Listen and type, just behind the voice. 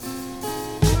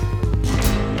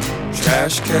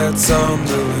Trash cats on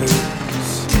the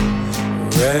loose,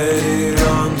 ready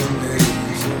on the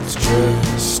news. It's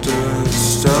just a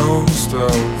stone's throw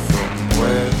from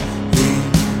where he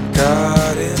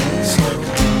got in so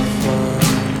far.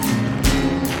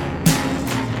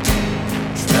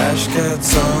 Trash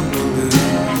cats on the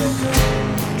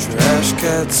loose, trash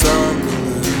cats on the loose.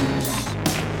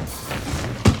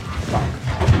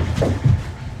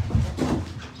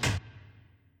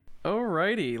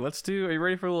 Alrighty, are you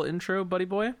ready for a little intro, buddy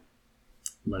boy?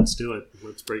 Let's do it.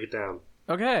 Let's break it down.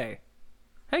 Okay.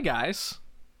 Hey guys,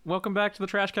 welcome back to the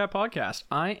Trash Cat Podcast.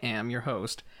 I am your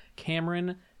host,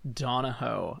 Cameron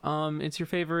Donahoe. It's your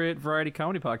favorite variety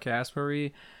comedy podcast where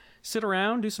we sit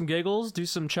around, do some giggles, do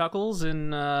some chuckles,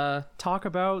 and talk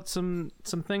about some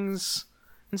things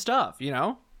and stuff, you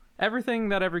know? Everything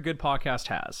that every good podcast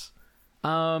has.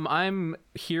 I'm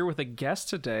here with a guest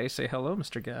today. Say hello,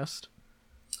 Mr. Guest.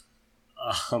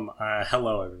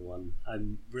 Hello everyone.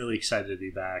 I'm really excited to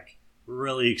be back.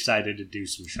 Really excited to do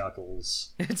some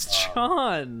chuckles. It's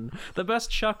John, the best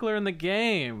chuckler in the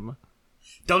game.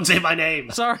 Don't say my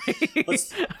name! Sorry. What's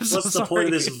the point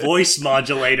of this voice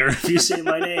modulator if you say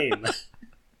my name?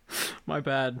 My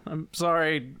bad. I'm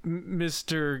sorry,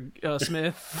 Mr.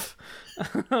 Smith.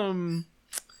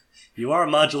 You are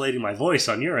modulating my voice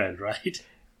on your end, right?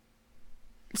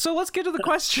 So let's get to the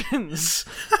questions.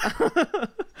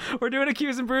 We're doing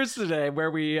Accuse and Brews today,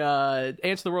 where we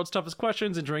answer the world's toughest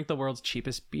questions and drink the world's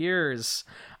cheapest beers.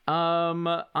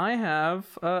 I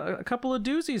have a couple of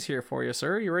doozies here for you,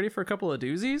 sir. You ready for a couple of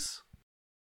doozies?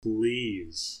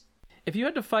 Please. If you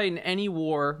had to fight in any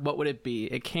war, what would it be?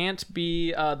 It can't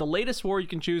be... the latest war you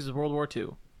can choose is World War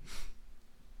II.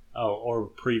 Oh, or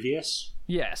previous?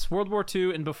 Yes, World War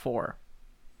II and before.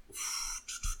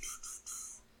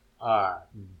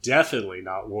 Definitely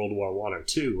not World War I or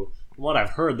II. From what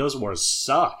I've heard, those wars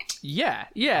sucked. Yeah,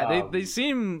 they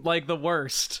seem like the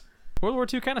worst. World War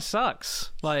II kind of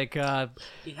sucks. Like,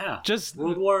 just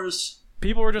World Wars.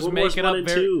 People were just World making Wars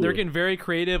up. They're getting very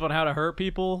creative on how to hurt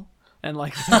people, and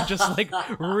like just like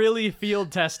really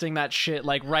field testing that shit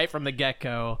like right from the get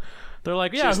go. They're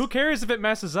like, yeah, who cares if it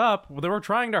messes up? They were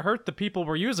trying to hurt the people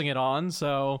we're using it on,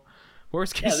 so.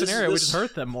 Worst case scenario, we just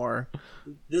hurt them more.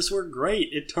 This worked great.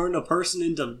 It turned a person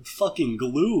into fucking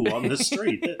glue on the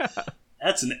street. Yeah.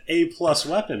 That's an A+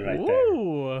 weapon right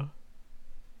there.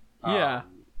 Yeah.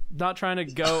 Not trying to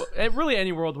go... really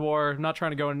any world war. Not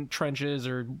trying to go in trenches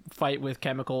or fight with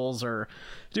chemicals or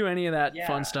do any of that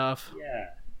fun stuff. Yeah.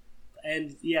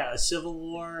 And a civil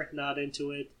war, not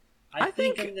into it. I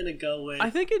think I'm going to go with... I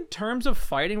think in terms of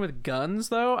fighting with guns,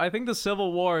 though, I think the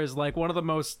Civil War is, like, one of the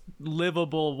most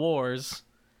livable wars,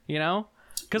 you know?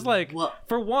 Because, like,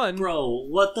 for one... Bro,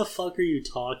 what the fuck are you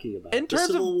talking about? The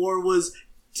Civil War was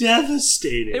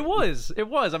devastating. It was.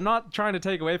 I'm not trying to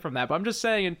take away from that, but I'm just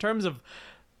saying in terms of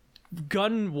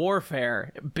gun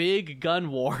warfare, big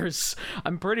gun wars,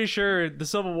 I'm pretty sure the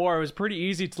Civil War was pretty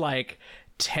easy to, like...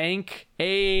 tank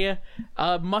a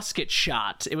musket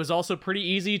shot. It was also pretty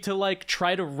easy to like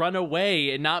try to run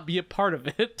away and not be a part of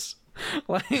it.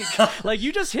 like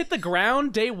you just hit the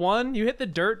ground day one, you hit the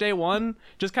dirt day one,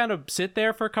 just kind of sit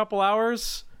there for a couple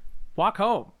hours, walk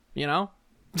home, you know?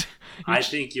 I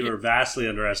think you are vastly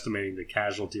underestimating the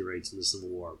casualty rates in the Civil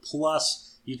War.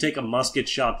 Plus, you take a musket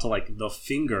shot to like the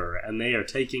finger and they are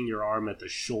taking your arm at the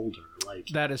shoulder. Like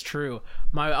that is true.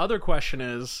 My other question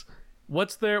is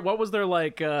what was their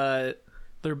like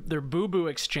their boo-boo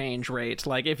exchange rate?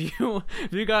 Like if you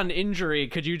got an injury,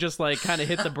 could you just like kind of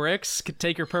hit the bricks,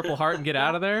 take your Purple Heart and get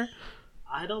out of there?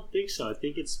 I don't think so. I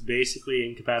think it's basically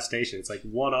incapacitation. It's like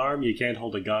one arm, you can't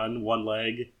hold a gun, one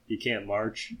leg, you can't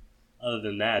march. Other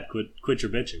than that, quit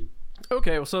your bitching.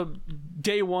 Okay, well, so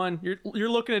day one, you're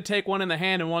looking to take one in the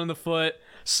hand and one in the foot,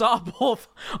 saw both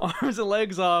arms and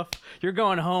legs off. You're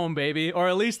going home, baby, or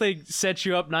at least they set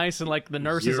you up nice in like the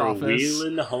nurse's office. You're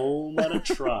wheeling home on a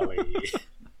trolley.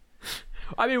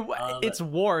 I mean, it's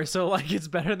war, so like it's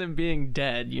better than being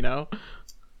dead, you know?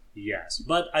 Yes,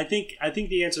 but I think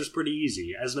the answer is pretty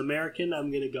easy. As an American,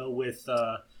 I'm going to go with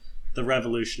the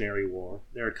Revolutionary War.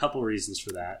 There are a couple reasons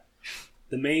for that.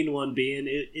 The main one being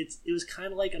it was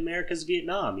kind of like America's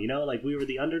Vietnam, you know, like we were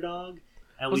the underdog.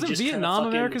 And was it Vietnam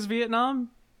America's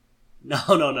Vietnam?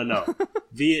 No.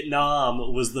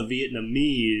 Vietnam was the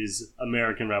Vietnamese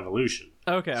American Revolution.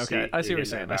 Okay. I see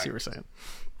what you're saying.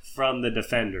 From the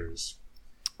defenders.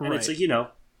 And it's like, you know,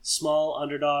 small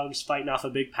underdogs fighting off a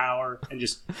big power and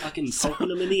just fucking poking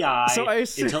them in the eye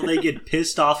until they get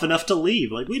pissed off enough to leave.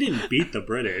 Like, we didn't beat the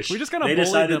British. We just kind of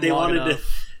bullied them long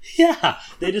enough.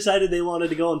 They decided they wanted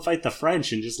to go and fight the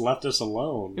French and just left us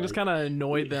alone. We just kind of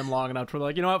annoyed them long enough. We're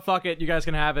like, you know what, fuck it, you guys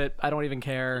can have it. I don't even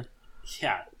care.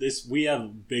 Yeah, we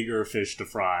have bigger fish to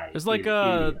fry. There's like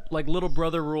like little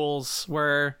brother rules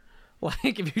where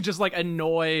like if you just like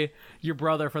annoy your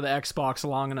brother for the Xbox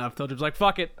long enough, they'll just be like,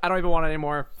 fuck it, I don't even want it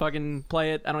anymore. Fucking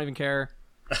play it, I don't even care.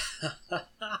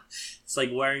 It's like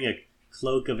wearing a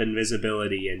cloak of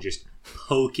invisibility and just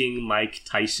poking Mike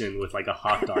Tyson with like a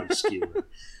hot dog skewer.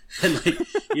 And like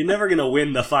you're never gonna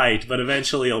win the fight, but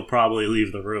eventually he'll probably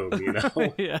leave the room, you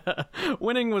know? Yeah.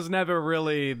 Winning was never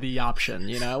really the option,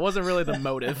 you know? It wasn't really the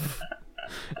motive.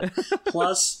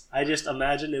 Plus, I just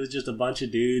imagine it was just a bunch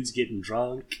of dudes getting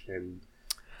drunk and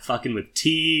fucking with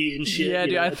tea and shit. Yeah,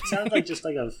 dude, It sounds like just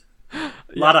like a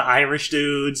lot of Irish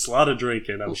dudes, a lot of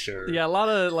drinking, I'm sure. Yeah, a lot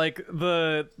of like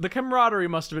the camaraderie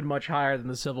must have been much higher than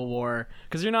the Civil War,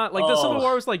 because you're not like the Civil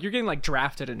War was like you're getting like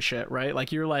drafted and shit, right?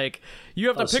 Like you're like you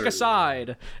have to pick a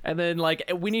side, and then like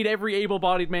we need every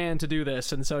able-bodied man to do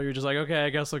this, and so you're just like, okay, I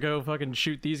guess I'll go fucking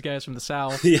shoot these guys from the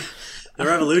South. Yeah. The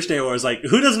Revolutionary War is like,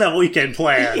 who doesn't have weekend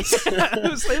plans? It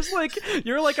was like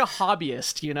you're like a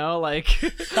hobbyist, you know, like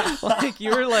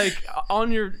you're like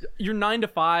on your 9 to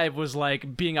 5 was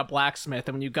like being a blacksmith,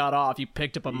 and when you got off, you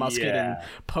picked up a musket and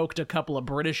poked a couple of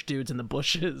British dudes in the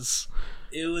bushes.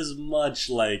 It was much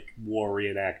like war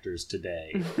reenactors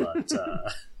today, but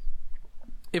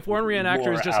if war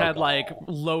reenactors just had like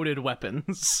loaded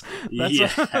weapons,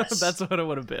 that's what it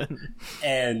would have been.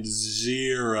 And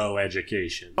zero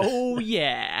education. Oh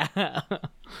yeah.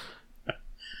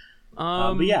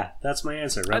 But yeah, that's my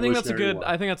answer. I think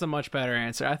that's a much better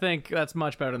answer. I think that's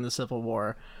much better than the Civil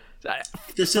War.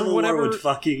 The Civil War would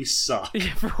fucking suck.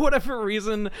 Yeah, for whatever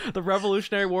reason, the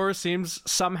Revolutionary War seems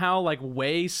somehow like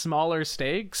way smaller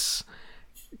stakes.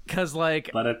 Cause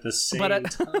like, but at the same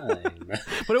time,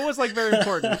 but it was like very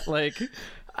important. Like,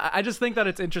 I just think that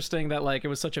it's interesting that like it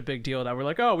was such a big deal that we're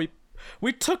like, oh,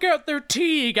 we took out their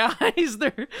tea, guys.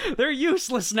 They're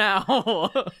useless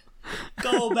now.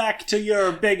 Go back to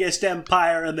your biggest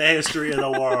empire in the history of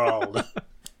the world.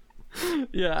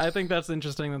 Yeah, I think that's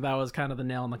interesting that was kind of the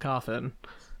nail in the coffin.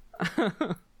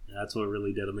 That's what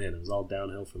really did them in. It was all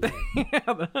downhill from there.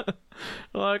 Yeah,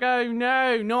 like, oh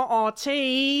no, not our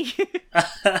tea.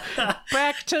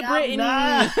 Back to Britain.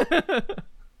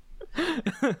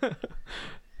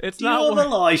 It's Do not you have a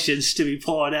license to be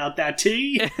pouring out that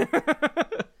tea?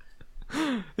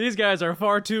 These guys are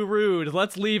far too rude.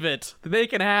 Let's leave it. They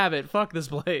can have it. Fuck this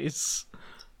place.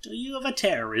 Do you have a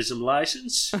terrorism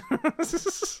license?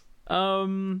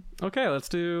 Okay, let's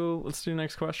do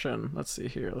next question. Let's see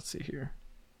here.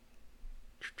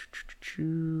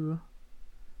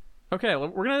 Okay,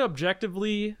 we're gonna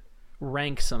objectively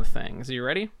rank some things. Are you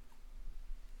ready?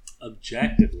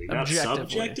 Objectively, not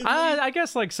subjectively. I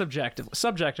guess like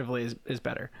subjectively is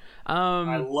better.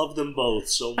 I love them both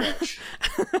so much.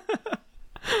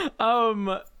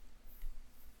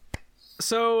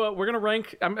 So we're gonna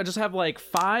rank. I just have like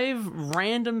 5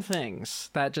 random things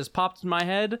that just popped in my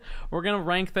head. We're gonna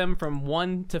rank them from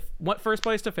first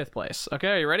place to 5th place. Okay,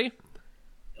 are you ready?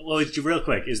 Well, real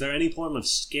quick, is there any form of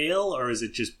scale, or is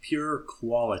it just pure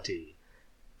quality?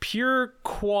 Pure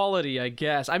quality, I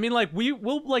guess. I mean, like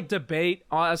we'll like debate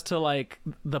as to like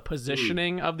the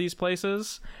positioning of these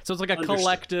places. So it's like a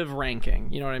collective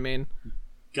ranking. You know what I mean?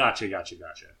 Gotcha.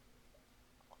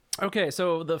 Okay,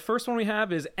 so the first one we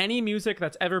have is any music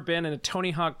that's ever been in a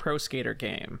Tony Hawk Pro Skater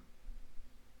game.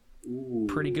 Ooh.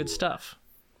 Pretty good stuff.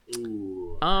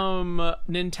 Ooh.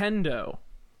 Nintendo.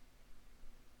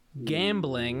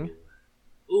 Gambling.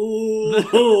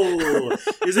 Ooh.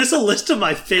 Is this a list of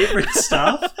my favorite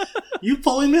stuff? You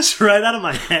pulling this right out of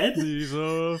my head? These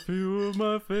are a few of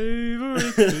my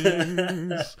favorite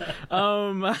things.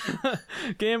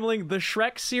 Gambling, the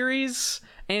Shrek series,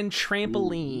 and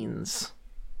trampolines. Ooh.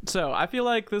 So I feel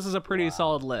like this is a pretty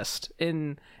solid list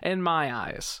in my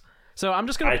eyes. So I'm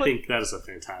just gonna. I think that is a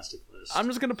fantastic list. I'm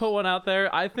just gonna put one out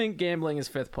there. I think gambling is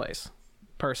 5th place,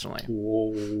 personally.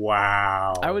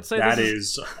 Wow. I would say that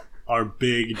is our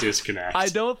big disconnect. I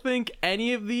don't think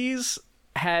any of these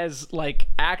has like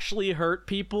actually hurt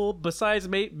people. Besides,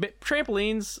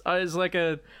 trampolines is like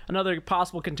another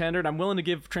possible contender, and I'm willing to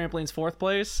give trampolines 4th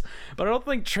place. But I don't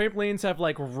think trampolines have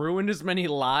like ruined as many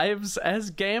lives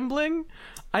as gambling.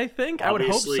 I think I would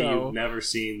hope so. You've never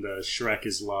seen the Shrek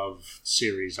is Love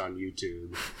series on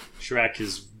YouTube. Shrek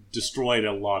has destroyed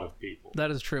a lot of people.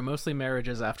 That is true. Mostly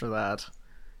marriages after that.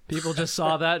 People just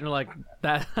saw that and are like,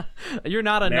 "That you're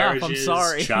not enough." Marriages, I'm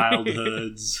sorry.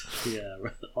 Childhoods, yeah,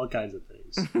 all kinds of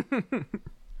things.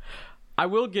 I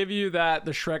will give you that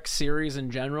the Shrek series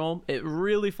in general, it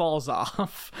really falls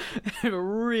off. It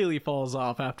really falls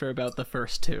off after about the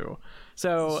first 2.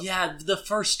 So yeah, the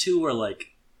first 2 were like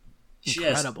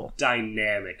incredible, just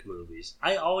dynamic movies.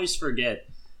 I always forget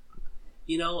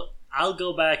I'll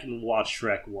go back and watch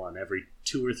Shrek 1 every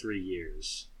 2 or 3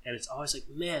 years. And it's always like,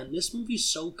 man, this movie's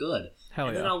so good. Hell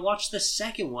and yeah. then I'll watch the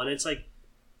second one, and it's like,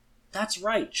 that's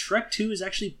right. Shrek 2 is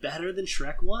actually better than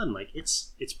Shrek 1. Like,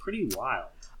 it's pretty wild.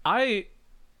 I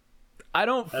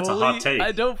don't That's a hot take.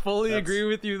 I don't fully agree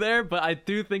with you there, but I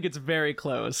do think it's very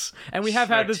close. And we have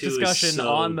had this 2 is discussion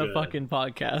so on the good. fucking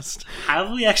podcast.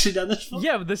 Have we actually done this before?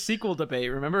 Yeah, the sequel debate.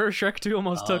 Remember, Shrek 2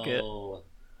 almost took it. Oh,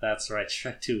 that's right.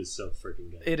 Shrek 2 is so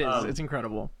freaking good. It is. It's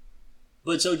incredible.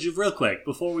 But so, real quick,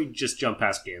 before we just jump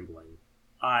past gambling,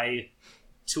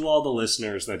 to all the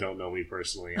listeners that don't know me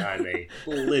personally, I'm a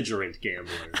belligerent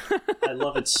gambler. I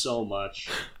love it so much.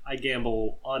 I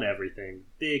gamble on everything.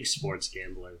 Big sports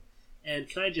gambler. And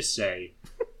can I just say,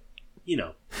 you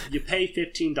pay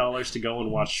 $15 to go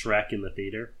and watch Shrek in the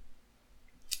theater,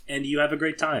 and you have a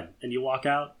great time, and you walk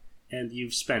out, and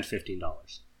you've spent $15.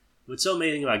 What's so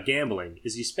amazing about gambling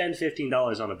is you spend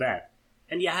 $15 on a bet,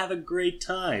 and you have a great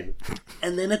time.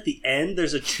 And then at the end,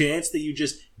 there's a chance that you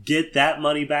just get that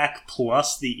money back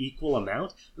plus the equal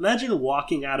amount. Imagine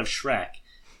walking out of Shrek,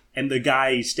 and the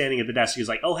guy standing at the desk is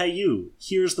like, oh, hey,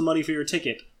 here's the money for your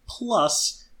ticket,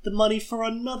 plus the money for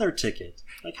another ticket.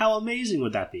 Like, how amazing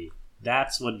would that be?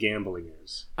 That's what gambling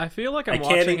is. I feel like I I'm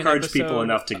can't watching encourage an episode... people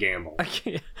enough to gamble.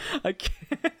 I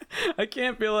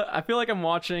can't feel it. I feel like I'm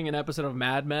watching an episode of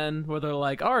Mad Men where they're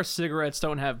like, our cigarettes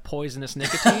don't have poisonous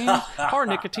nicotine. Our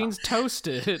nicotine's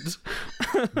toasted.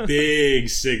 Big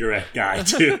cigarette guy,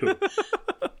 too.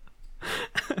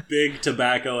 Big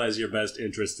tobacco has your best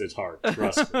interest at heart.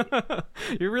 Trust me.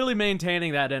 You're really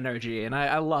maintaining that energy, and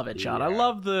I love it, John. Yeah.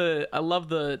 I love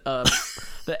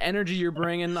the energy you're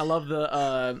bringing. I love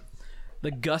the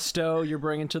gusto you're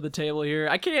bringing to the table here.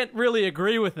 I can't really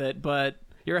agree with it, but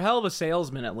you're a hell of a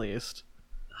salesman at least.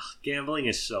 Gambling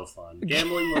is so fun.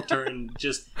 Gambling will turn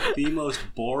just the most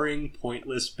boring,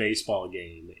 pointless baseball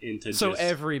game into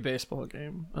every baseball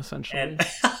game, essentially.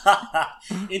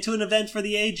 into an event for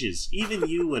the ages. Even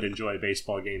you would enjoy a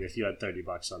baseball game if you had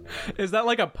 $30 on the line. Is that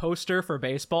like a poster for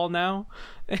baseball now?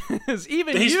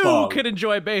 Even Baseball. you could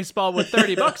enjoy baseball with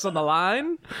 $30 on the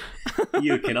line.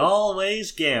 You can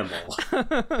always gamble.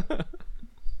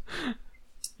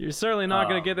 You're certainly not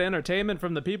going to get the entertainment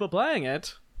from the people playing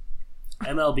it.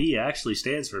 MLB actually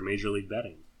stands for Major League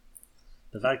Betting.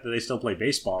 The fact that they still play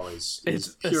baseball is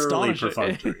purely astonishing.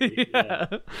 perfunctory. Yeah.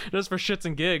 Just for shits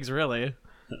and gigs, really.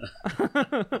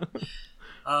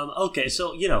 Okay,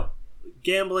 so,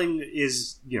 gambling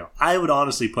is, I would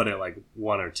honestly put it like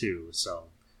 1 or 2, so.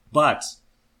 But,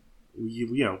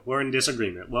 we're in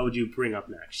disagreement. What would you bring up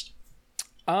next?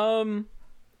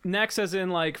 Next as in,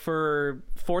 like, for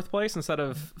 4th place instead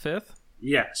of 5th?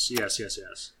 Yes.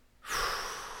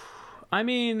 I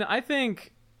mean, I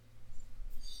think...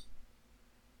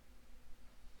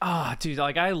 dude,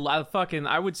 like, I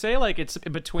would say, like, it's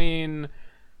between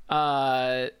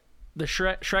the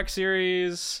Shrek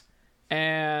series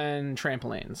and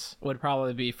Trampolines would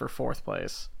probably be for 4th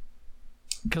place.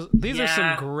 Because these are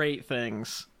some great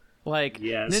things. Like,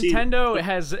 Nintendo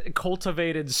has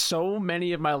cultivated so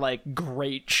many of my, like,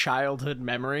 great childhood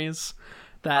memories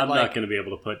that, I'm not going to be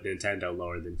able to put Nintendo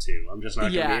lower than 2. I'm just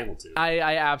not going to be able to.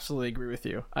 I absolutely agree with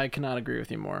you. I cannot agree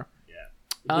with you more.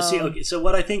 But see, okay, so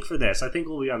what I think for this, I think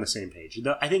we'll be on the same page.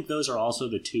 I think those are also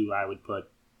the 2 I would put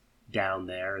down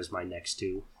there as my next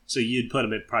 2. So you'd put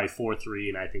them at probably 4-3,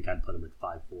 and I think I'd put them at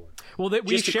 5-4. Well,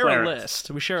 we share a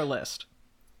list. We share a list.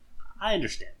 I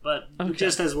understand, but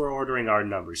just as we're ordering our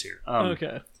numbers here.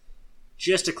 Okay.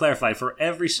 Just to clarify, for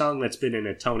every song that's been in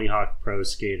a Tony Hawk Pro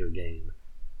Skater game,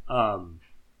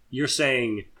 you're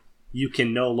saying you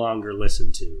can no longer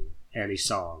listen to any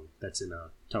song that's in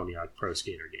a Tony Hawk Pro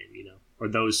Skater game, Or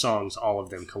those songs, all of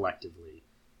them collectively,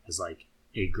 as like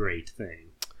a great thing.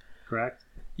 Correct?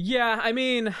 Yeah, I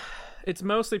mean, it's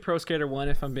mostly Pro Skater 1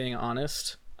 if I'm being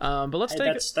honest. But let's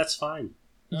take it. That's fine.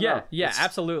 Yeah,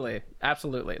 absolutely.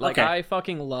 Like, Okay. I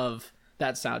fucking love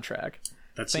that soundtrack.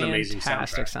 That's an amazing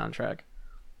Fantastic soundtrack. soundtrack.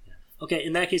 Okay,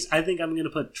 in that case, I think I'm going to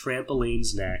put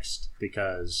Trampolines next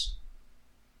because,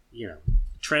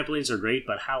 trampolines are great,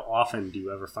 but how often do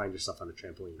you ever find yourself on a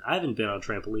trampoline? I haven't been on a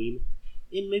trampoline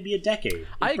in maybe a decade.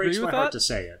 I agree breaks with my that. heart to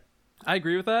say it. I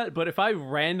agree with that, but if I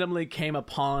randomly came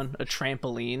upon a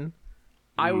trampoline,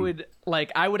 I would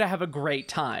have a great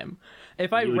time.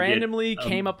 If I You would randomly get a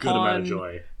came good amount of upon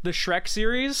joy. the Shrek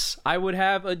series, I would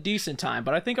have a decent time,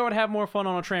 but I think I would have more fun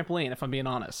on a trampoline if I'm being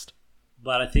honest.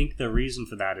 But I think the reason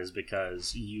for that is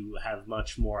because you have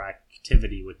much more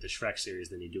activity with the Shrek series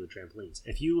than you do with trampolines.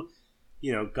 If you,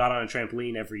 got on a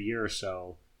trampoline every year or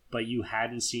so, but you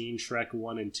hadn't seen Shrek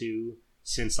 1 and 2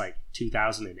 since like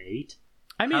 2008,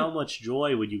 I mean, how much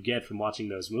joy would you get from watching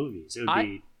those movies? It would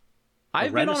be.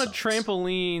 I've been on a renaissance.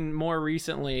 trampoline more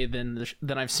recently than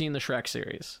I've seen the Shrek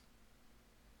series.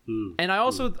 And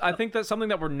I think that something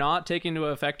that we're not taking into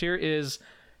effect here is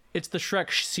it's the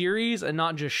Shrek series and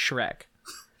not just Shrek.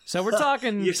 So we're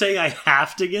talking. You're saying I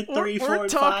have to get 3, 4, we're and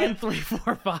talking 5? 3,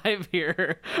 4, 5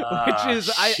 here, which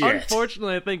is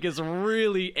unfortunately I think is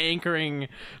really anchoring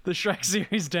the Shrek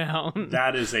series down.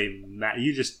 That is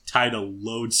you just tied a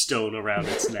lodestone around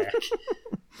its neck.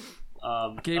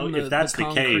 If that's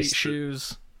the case,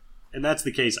 shoes. And that's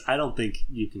the case, I don't think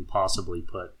you can possibly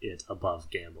put it above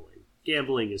gambling.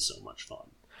 Gambling is so much fun.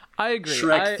 I agree.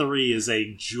 Shrek 3 is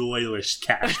a joyless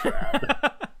cash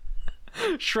grab.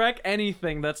 Shrek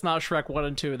anything that's not Shrek 1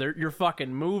 and 2. They're your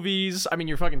fucking movies. I mean,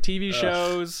 your fucking TV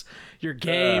shows, your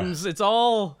games. It's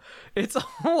all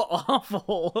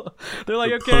awful. They're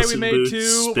like, okay, we made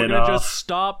 2. We're gonna just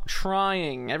stop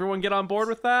trying. Everyone get on board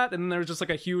with that? And then there's just like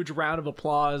a huge round of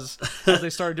applause as they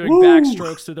started doing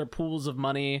backstrokes through their pools of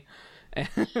money. And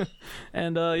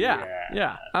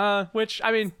which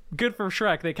I mean, good for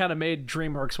Shrek. They kind of made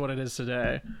DreamWorks what it is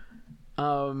today.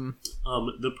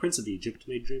 The Prince of Egypt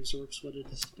made DreamWorks what it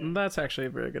is today. That's actually a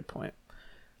very good point.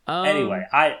 Anyway,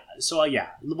 why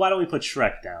don't we put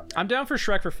Shrek down there? I'm down for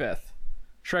Shrek for 5th.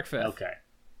 Shrek 5th. Okay.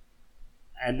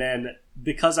 And then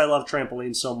because I love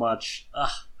trampolines so much,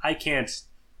 I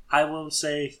won't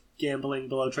say gambling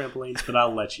below trampolines, but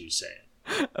I'll let you say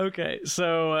it. Okay,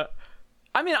 so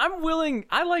I mean, I'm willing.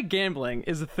 I like gambling.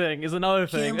 Is another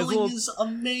thing. Gambling is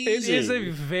amazing. It is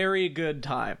a very good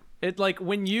time. It like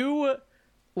when you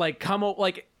like come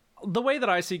like the way that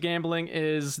I see gambling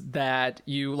is that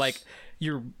you like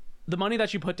the money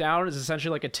that you put down is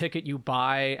essentially like a ticket you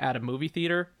buy at a movie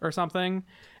theater or something.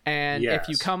 And if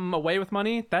you come away with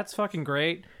money, that's fucking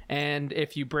great. And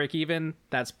if you break even,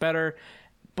 that's better.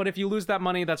 But if you lose that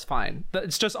money, that's fine.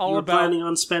 It's just all about planning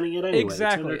on spending it anyway.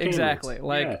 Exactly.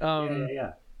 Like,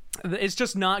 yeah. It's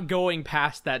just not going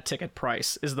past that ticket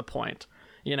price is the point.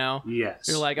 You know? Yes.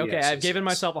 You're like, okay, I've given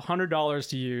myself $100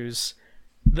 to use.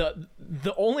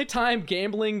 The only time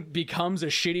gambling becomes a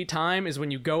shitty time is when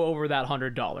you go over that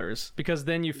 $100 because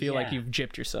then you feel like you've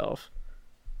gypped yourself.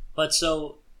 But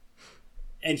so,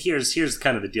 and here's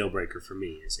kind of the deal breaker for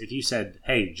me is if you said,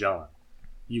 hey, John,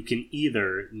 you can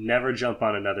either never jump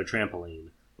on another trampoline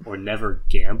or never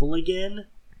gamble again.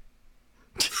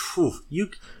 You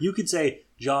could say,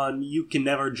 John, you can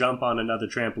never jump on another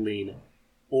trampoline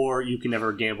or you can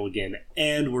never gamble again.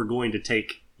 And we're going to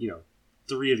take,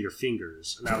 3 of your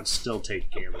fingers. And I would still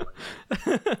take gambling.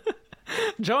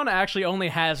 John actually only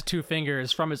has 2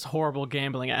 fingers from his horrible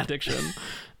gambling addiction.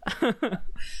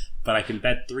 But I can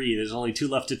bet 3. There's only 2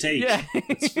 left to take. Yeah.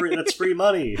 That's free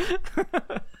money.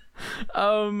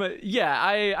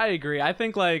 I agree. I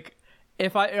think like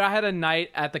if I had a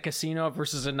night at the casino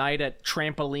versus a night at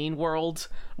Trampoline World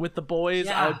with the boys,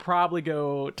 I would probably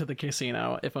go to the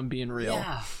casino if I'm being real.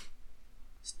 Yeah.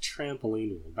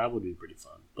 Trampoline World, that would be pretty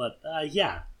fun. But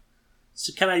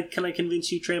so can I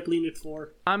convince you trampoline at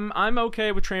 4? I'm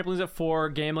okay with trampolines at 4,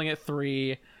 gambling at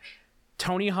 3,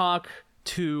 Tony Hawk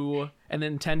 2, and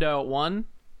Nintendo at 1.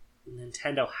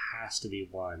 Nintendo has to be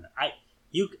 1.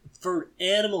 For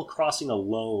Animal Crossing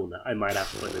alone, I might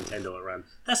have to put Nintendo around.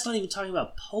 That's not even talking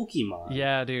about Pokemon.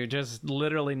 Yeah, dude, just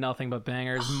literally nothing but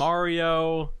bangers.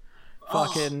 Mario,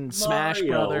 fucking Smash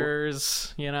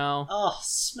Brothers, Oh,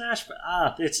 Smash!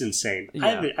 It's insane.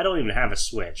 Yeah. I don't even have a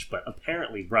Switch, but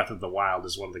apparently Breath of the Wild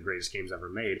is one of the greatest games ever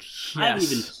made. Yes. I haven't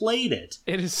even played it.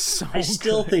 It is so I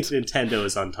still good. think Nintendo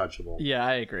is untouchable. Yeah,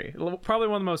 I agree. Probably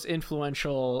one of the most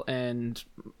influential and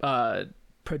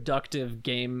productive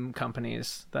game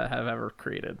companies that have ever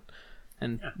created,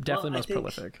 and definitely most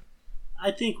prolific.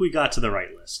 I think we got to the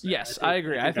right list. Yes, I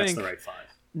agree. I think that's the right 5.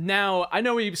 Now, I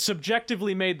know we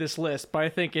subjectively made this list, but I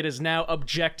think it is now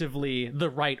objectively the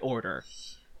right order.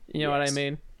 You know what I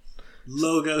mean?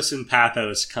 Logos and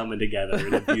pathos coming together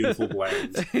in a beautiful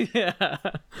blend. Yeah.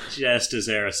 Just as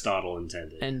Aristotle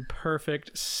intended. And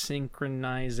perfect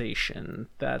synchronization.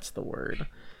 That's the word.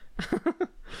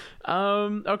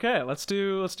 Okay, let's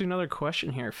do another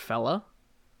question here, fella.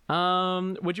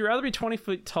 Would you rather be 20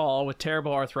 feet tall with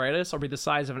terrible arthritis or be the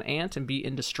size of an ant and be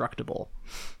indestructible?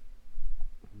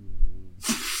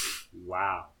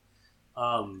 Wow.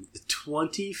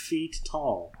 20 feet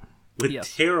tall with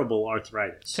terrible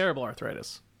arthritis. Terrible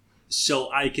arthritis.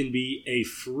 So I can be a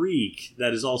freak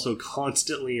that is also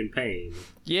constantly in pain.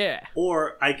 Yeah.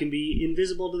 Or I can be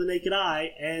invisible to the naked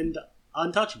eye and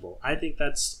untouchable. I think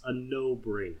that's a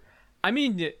no-brainer. I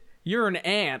mean, you're an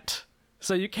ant,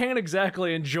 so you can't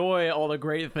exactly enjoy all the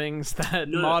great things that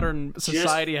modern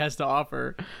society has to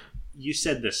offer. You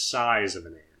said the size of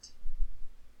an ant.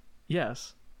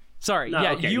 Yes. Sorry. No,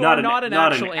 yeah, okay, you not are an- not an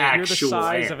not an actual ant. You're the actual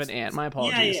size ant. of an ant. My Yeah,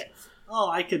 apologies. yeah. Oh,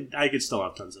 I could still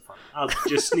have tons of fun. I'll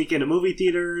just sneak into movie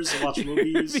theaters and watch You'd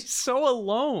be movies. so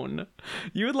alone.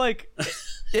 You would like.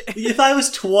 If I was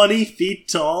 20 feet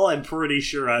tall, I'm pretty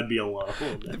sure I'd be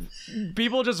alone.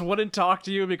 People just wouldn't talk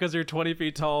to you because you're 20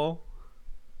 feet tall.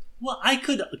 Well, I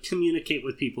could communicate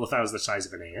with people if I was the size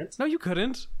of an ant. No, you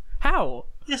couldn't. How?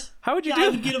 Yes. How would you Yeah, do I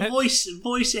would that? get a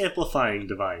voice amplifying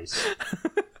device.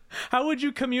 How would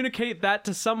you communicate that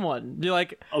to someone? You're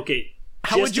like, Okay.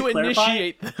 how just would you to clarify,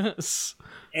 initiate this?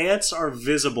 Ants are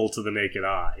visible to the naked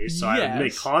eye, so I would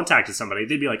make Yes. contact with somebody.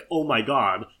 They'd be like, "Oh my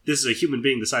god, this is a human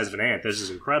being the size of an ant. This is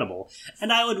incredible,"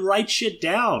 and I would write shit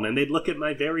down, and they'd look at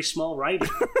my very small writing.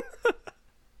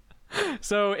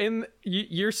 So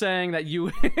you're saying that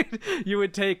you you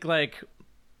would take like,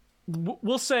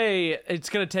 we'll say it's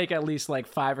gonna take at least like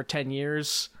 5 or 10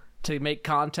 years to make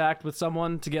contact with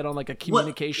someone to get on like a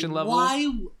communication level. Why?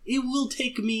 It will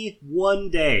take me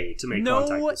one day to make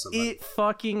contact No, with somebody. it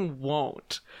fucking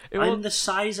won't. It will. I'm the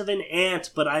size of an ant,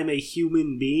 but I'm a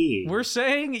human being. We're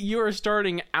saying you're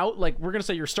starting out like we're gonna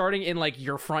say you're starting in like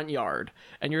your front yard,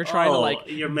 and you're trying to like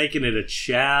you're making it a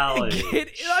challenge.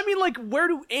 I mean, like, where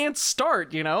do ants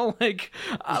start? You know, like,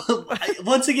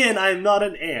 Once again, I'm not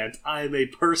an ant. I'm a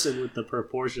person with the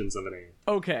proportions of an ant.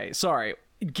 okay, sorry.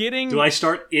 Do I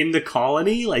start in the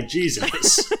colony? Like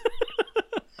Jesus.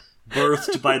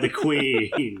 Birthed by the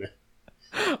queen.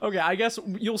 Okay, I guess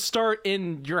you'll start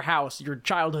in your house, your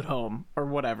childhood home, or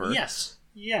whatever. Yes.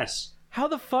 Yes. How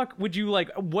the fuck would you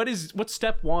like? What's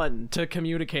step one to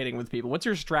communicating with people? What's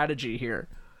your strategy here?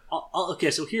 Okay,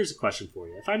 so here's a question for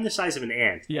you. If I'm the size of an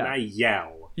ant Yeah. and I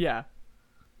yell, Yeah.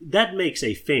 that makes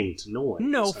a faint noise.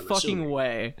 No I'm fucking assuming.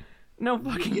 way. No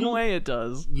fucking don't- way it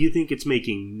does. You think it's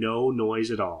making no noise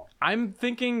at all? I'm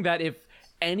thinking that if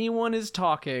anyone is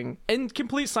talking in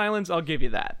complete silence, I'll give you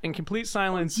that. In complete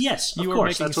silence, Yes, of you are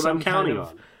course. making That's what some I'm counting kind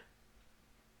of, on.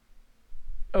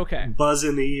 Okay. Buzz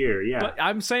in the ear, yeah. But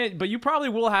I'm saying, but you probably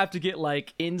will have to get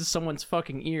like in someone's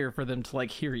fucking ear for them to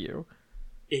like hear you.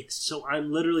 So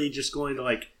I'm literally just going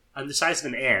to I'm the size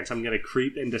of an ant. I'm going to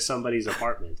creep into somebody's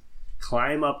apartment,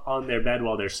 climb up on their bed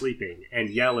while they're sleeping, and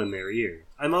yell in their ear.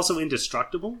 I'm also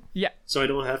indestructible, Yeah. so I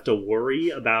don't have to worry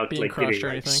about Being like crushed getting or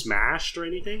anything. smashed or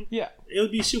anything. Yeah. It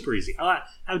would be super easy. I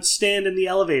would stand in the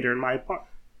elevator in my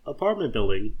apartment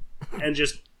building and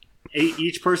just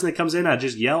each person that comes in, I'd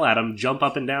just yell at them, jump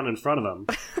up and down in front of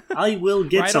them. I will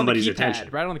get somebody's attention.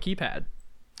 Right on the keypad.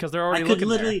 Because they're I already could looking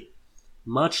literally,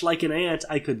 much like an ant,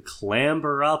 I could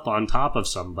clamber up on top of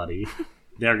somebody.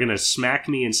 They're gonna smack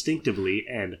me instinctively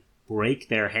and break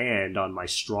their hand on my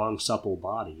strong, supple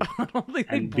body. there. I don't think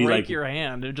they'd and be break like- your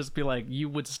hand. It'd just be like, you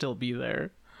would still be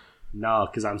there. No,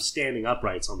 because I'm standing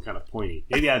upright, so I'm kind of pointy.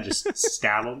 Maybe I'd just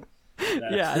stab them.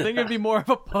 Yeah, I think it'd be more of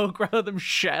a poke rather than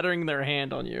shattering their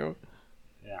hand on you.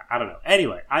 Yeah, I don't know.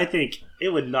 Anyway, I think it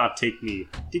would not take me.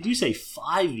 Did you say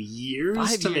 5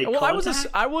 years to make Well, contact?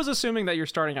 I was assuming that you're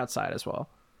starting outside as well.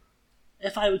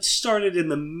 If I would start it in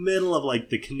the middle of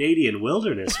the Canadian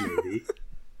wilderness, maybe.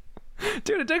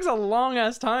 Dude, it takes a long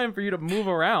ass time for you to move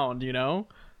around, you know?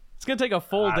 It's gonna take a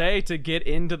full Uh, day to get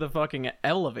into the fucking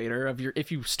elevator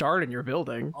if you start in your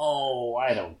building. Oh,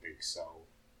 I don't think so.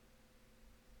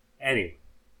 Anyway,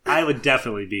 I would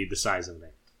definitely be the size of an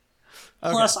ant.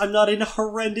 Okay. Plus, I'm not in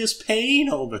horrendous pain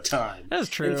all the time. That's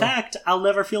true. In fact, I'll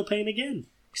never feel pain again,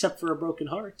 except for a broken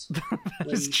heart. That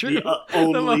is When true. The The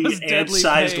only most deadly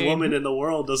ant-sized pain. woman in the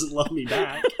world doesn't love me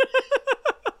back.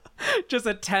 Just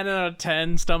a 10 out of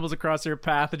 10 stumbles across your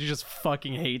path and she just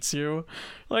fucking hates you.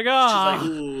 Like, She's ah, like,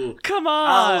 ooh, come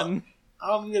on.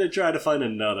 I'm gonna try to find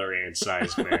another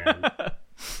ant-sized man.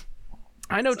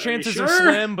 I know Are you chances are sure?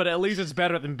 slim, but at least it's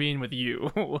better than being with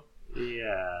you.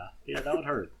 Yeah, that would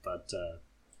hurt, but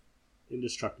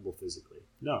indestructible physically.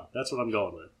 No, that's what I'm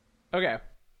going with. Okay.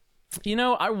 You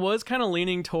know, I was kind of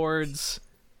leaning towards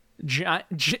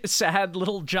sad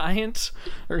little giant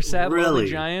or sad little Really?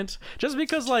 giant, just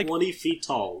because 20 feet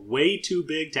tall, way too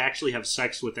big to actually have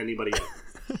sex with anybody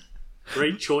else.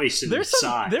 Great choice in there's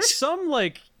size. some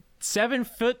 7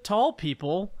 foot tall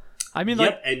people. I mean,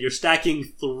 Yep, and you're stacking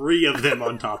 3 of them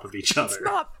on top of each other.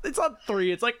 it's not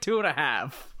 3, it's like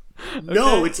 2.5.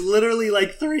 No, okay. it's literally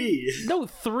 3. No,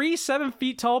 3 7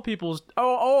 feet tall people.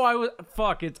 I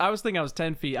was thinking I was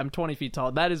 10 feet. I'm 20 feet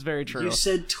tall. That is very true. You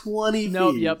said 20 feet.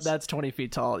 Nope, yep, that's 20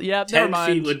 feet tall. Yep, 10 never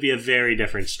mind. feet would be a very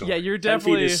different story. Yeah, you're 10 feet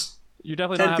definitely is You're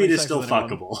definitely 10 not feet having is sex still with anyone.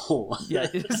 fuckable. Yeah,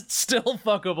 it's still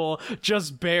fuckable,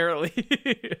 just barely.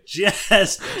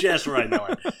 just right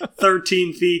now.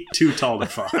 13 feet, too tall to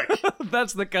fuck.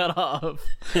 That's the cutoff.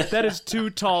 That is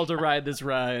too tall to ride this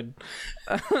ride.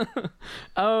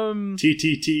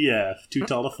 TTTF, too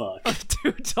tall to fuck.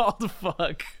 Too tall to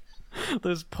fuck.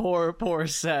 Those poor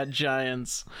sad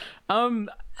giants.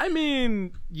 I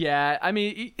mean, yeah, I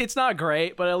mean, it's not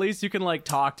great, but at least you can, like,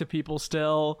 talk to people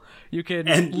still. You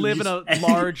can live in a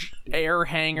large air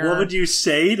hangar. What would you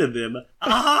say to them?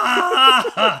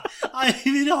 I'm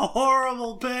in a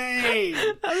horrible pain.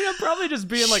 I mean, I'm probably just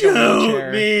being like Shoot a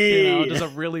wheelchair. me. You know, just a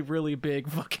really, really big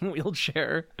fucking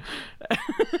wheelchair.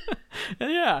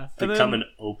 And yeah. Become an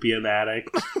opium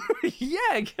addict.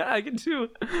 Yeah, I can do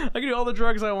all the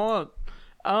drugs I want.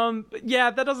 Yeah,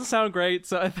 that doesn't sound great,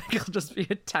 so I think it'll just be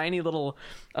a tiny little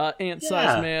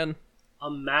ant-sized man.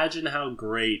 Imagine how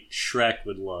great Shrek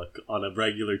would look on a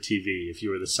regular TV if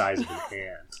you were the size of an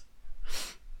ant.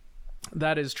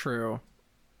 That is true.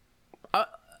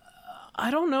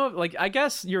 I don't know, like, I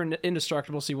guess you're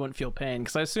indestructible so you wouldn't feel pain,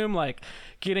 because I assume, like,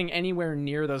 getting anywhere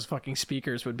near those fucking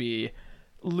speakers would be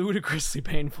ludicrously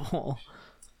painful.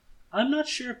 I'm not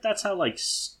sure if that's how, like...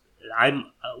 I'm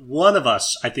one of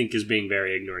us, I think, is being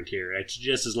very ignorant here. It's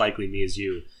just as likely me as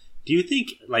you. Do you think,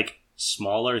 like,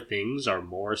 smaller things are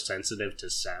more sensitive to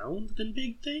sound than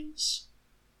big things?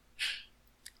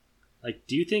 Like,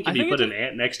 do you think if you put an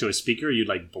ant next to a speaker, you'd,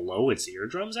 like, blow its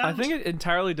eardrums out? I think it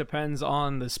entirely depends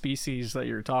on the species that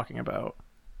you're talking about.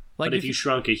 Like, but if you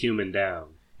shrunk a human down...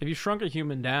 If you shrunk a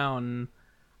human down,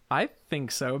 I think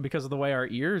so, because of the way our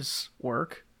ears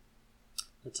work.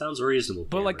 That sounds reasonable,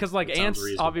 but like, because like ants,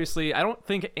 obviously, I don't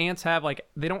think ants have like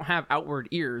they don't have outward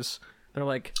ears. They're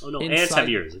like ants have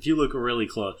ears. If you look really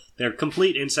close, they're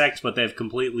complete insects, but they have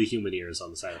completely human ears on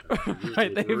the side of them.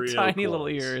 Right, they have tiny little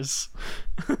ears.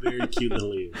 Very cute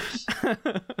little ears.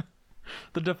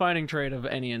 The defining trait of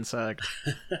any insect.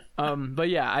 But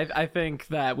yeah, I think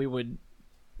that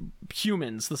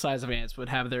humans the size of ants would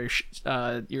have their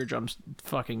eardrums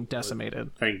fucking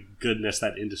decimated. Thank goodness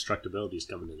that indestructibility is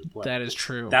coming into play. That is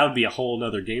true. That would be a whole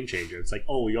nother game changer. It's like,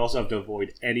 oh, you also have to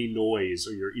avoid any noise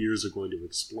or your ears are going to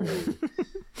explode.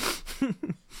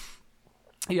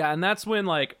 Yeah, and that's when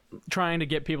like trying to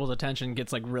get people's attention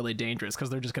gets like really dangerous because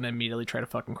they're just going to immediately try to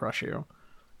fucking crush you.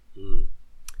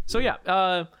 So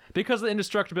yeah, because of the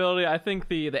indestructibility, I think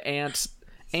the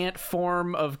ant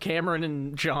form of Cameron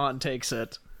and John takes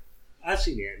it. I've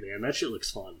seen Ant-Man. That shit looks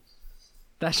fun.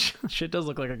 That shit does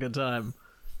look like a good time.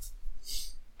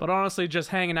 But honestly, just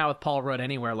hanging out with Paul Rudd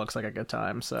anywhere looks like a good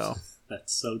time, so...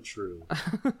 That's so true.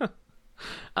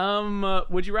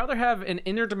 Would you rather have an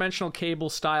interdimensional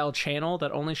cable-style channel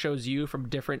that only shows you from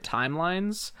different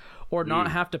timelines, or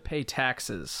not have to pay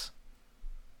taxes?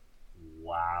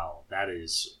 Wow, that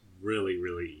is really,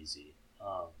 really easy.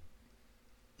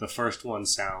 The first one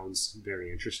sounds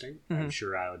very interesting. I'm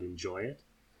sure I would enjoy it.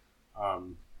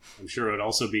 I'm sure it would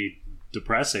also be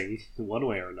depressing in one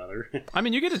way or another. I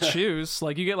mean, you get to choose.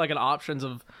 Like, you get like an options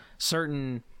of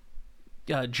certain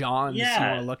Johns you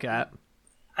want to look at.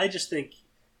 I just think,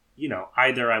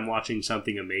 either I'm watching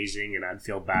something amazing and I'd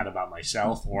feel bad about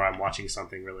myself, or I'm watching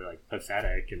something really like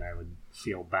pathetic and I would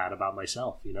feel bad about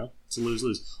myself. It's a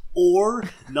lose-lose. Or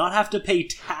not have to pay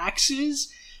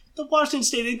taxes. The Washington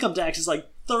state income tax is like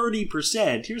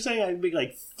 30%. You're saying I make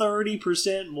like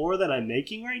 30% more than I'm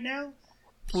making right now?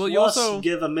 Well, Plus you also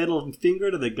give a middle finger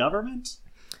to the government?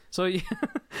 So you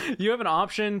have an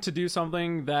option to do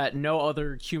something that no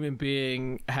other human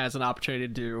being has an opportunity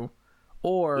to do,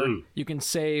 or you can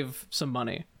save some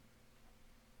money.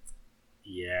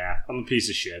 Yeah, I'm a piece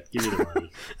of shit. Give me the money.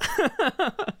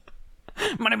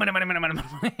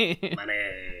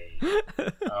 Money.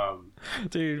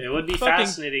 Dude, it would be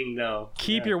fascinating though.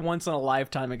 Keep your once in a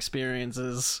lifetime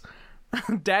experiences.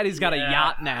 Daddy's got a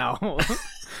yacht now.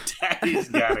 Daddy's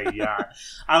got a yacht.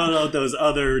 I don't know what those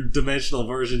other dimensional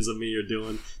versions of me are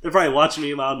doing. They're probably watching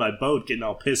me on my boat getting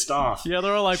all pissed off. Yeah,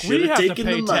 they're all like, we have to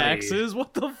pay taxes.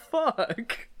 What the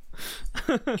fuck?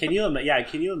 Can you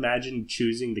imagine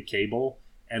choosing the cable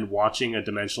and watching a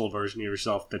dimensional version of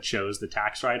yourself that shows the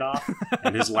tax write-off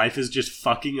and his life is just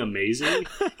fucking amazing?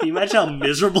 Can you imagine how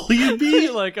miserable you'd be?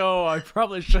 You're like, oh, I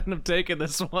probably shouldn't have taken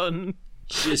this one.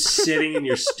 Just sitting in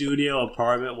your studio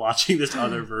apartment watching this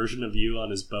other version of you on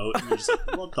his boat, and you're just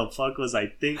like, what the fuck was I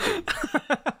thinking?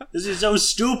 This is so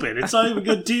stupid. It's not even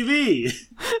good TV.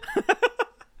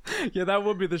 Yeah, that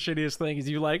would be the shittiest thing. Is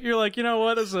you're like, you know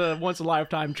what? It's a once in a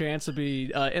lifetime chance to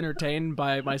be entertained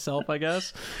by myself, I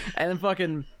guess. And then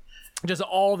fucking just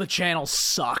all the channels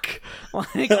suck.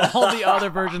 Like, all the other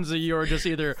versions of you are just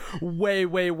either way,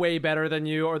 way, way better than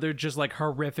you, or they're just, like,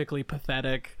 horrifically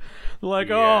pathetic. Like,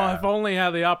 Yeah. if only I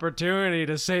had the opportunity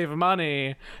to save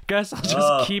money. Guess I'll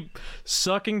just keep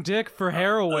sucking dick for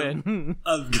heroin.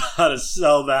 I've gotta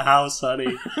sell the house,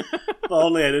 honey. If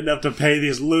only I didn't have to pay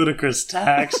these ludicrous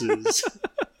taxes.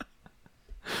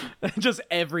 Just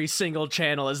every single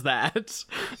channel is that.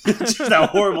 Just how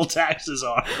horrible taxes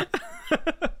are.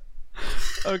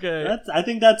 Okay. I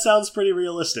think that sounds pretty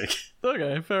realistic.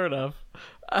 Okay, fair enough.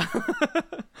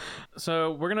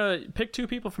 So we're gonna pick 2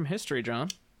 people from history, John.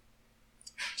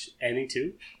 Any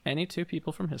two? Any 2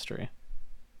 people from history.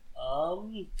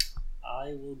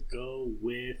 I will go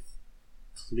with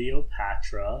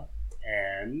Cleopatra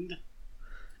and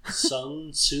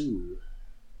Sun Tzu.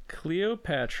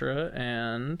 Cleopatra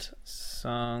and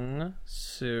Sun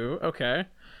Tzu. Okay.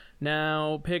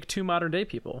 Now pick 2 modern day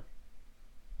people.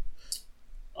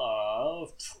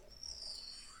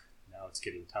 Now it's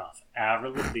getting tough.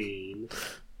 Avril Lavigne,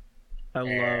 I love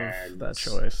And- that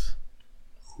choice.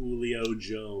 Julio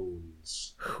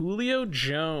Jones. Julio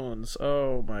Jones.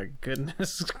 Oh my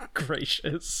goodness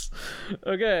gracious.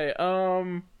 Okay,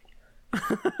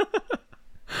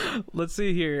 let's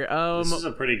see here. This is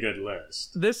a pretty good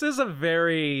list. This is a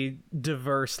very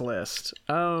diverse list.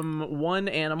 One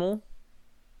animal.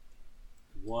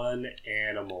 One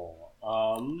animal.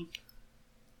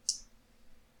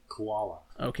 Koala.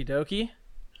 Okie dokie.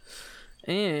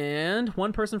 And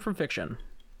one person from fiction.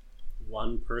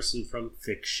 One person from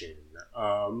fiction.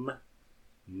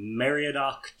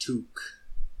 Meriadoc Took.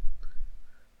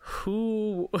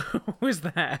 Who is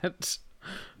that?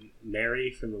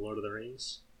 Mary from The Lord of the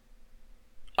Rings.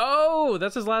 Oh,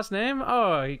 that's his last name?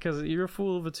 Oh, because you're a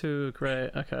fool of a toque, right?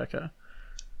 Okay.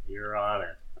 You're on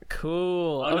it.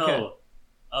 Cool. Oh, okay. no.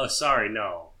 Oh, sorry,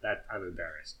 no. I'm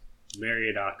embarrassed.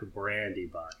 Meriadoc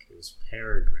Brandybuck. It was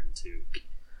Peregrine Took.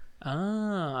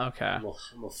 Ah, okay.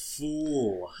 I'm a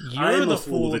fool. You're I'm the a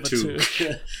fool of a Took.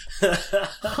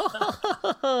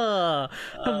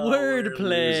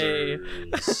 Wordplay.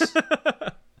 Losers.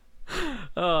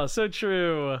 Oh, so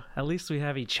true. At least we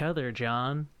have each other,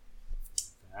 John.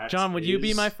 That John, would you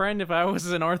be is- my friend if I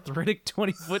was an arthritic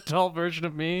 20-foot tall version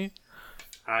of me?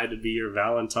 I'd be your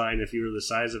Valentine if you were the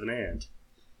size of an ant.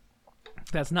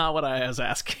 That's not what I was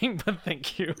asking, but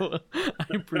thank you.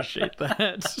 I appreciate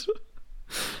that.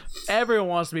 Everyone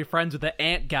wants to be friends with the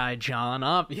ant guy, John,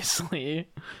 obviously.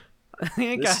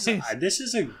 Ant guys. This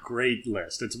is a great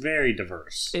list. It's very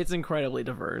diverse. It's incredibly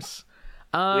diverse.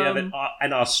 We have an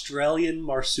Australian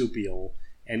marsupial,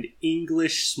 an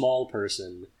English small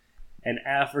person, an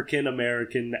African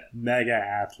American mega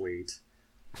athlete,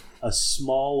 a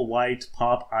small white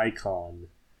pop icon,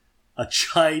 a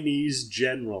Chinese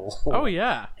general, Oh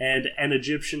yeah, and an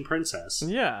Egyptian princess.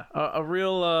 yeah. A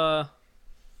real,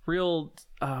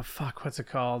 fuck, what's it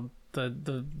called?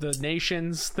 The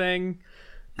nations thing.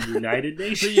 United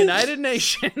Nations. The United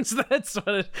Nations. That's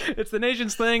what it's. The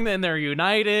nations thing, and they're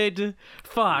united.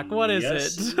 Fuck, what is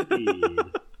Yes, it? indeed.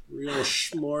 Real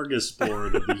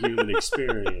smorgasbord of the human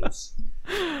experience.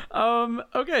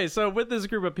 Okay, so with this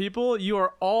group of people, you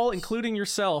are all, including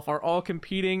yourself, are all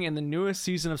competing in the newest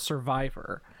season of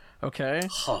Survivor. Okay?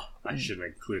 Huh, I should have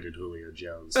included Julio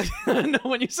Jones. No,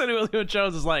 when you said Julio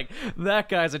Jones is like, that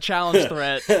guy's a challenge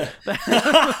threat.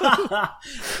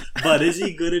 But is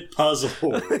he good at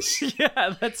puzzles?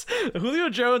 Yeah, that's Julio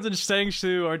Jones and Shang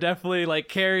Tzu are definitely like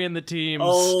carrying the teams.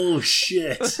 Oh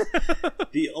shit!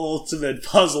 The ultimate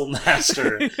puzzle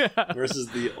master versus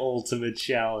the ultimate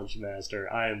challenge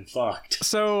master. I am fucked.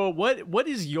 So what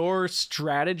is your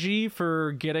strategy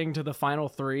for getting to the final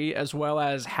 3, as well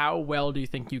as how well do you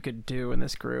think you could do in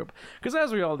this group? Because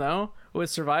as we all know, with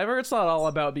Survivor, it's not all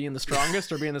about being the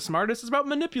strongest or being the smartest. It's about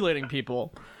manipulating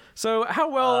people. So how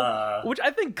well, which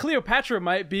I think Cleopatra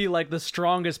might be like the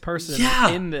strongest person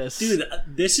in this. Dude,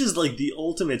 this is like the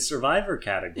ultimate Survivor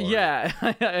category. Yeah,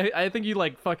 I think you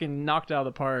like fucking knocked out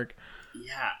of the park.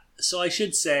 Yeah. So I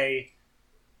should say,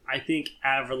 I think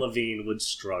Avril Lavigne would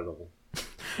struggle.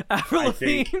 Avril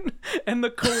Lavigne and the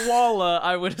koala,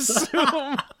 I would assume.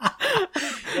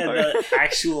 Yeah, the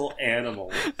actual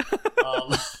animal.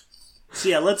 So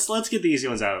yeah, let's get the easy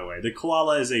ones out of the way. The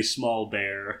koala is a small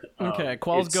bear. Okay,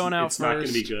 koala's going out It's not going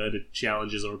to be first. good at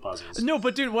challenges or puzzles. No,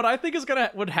 but dude, what I think is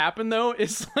would happen though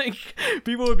is like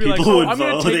people would be like, People "Oh, would I'm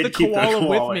gonna vote, take they'd the keep the koala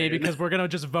with koala me in." because we're gonna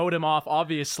just vote him off,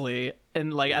 obviously."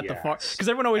 And like at the far, Yes. because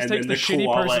everyone always And takes then the shitty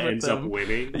koala person with ends them. up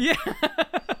winning. Yeah,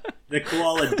 The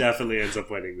koala definitely ends up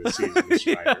winning this season. of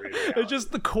Survivor in reality. it's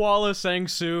just the koala, Sang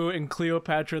Soo, and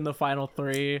Cleopatra in the final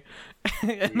 3,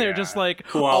 and they're just like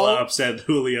koala all- upset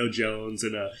Julio Jones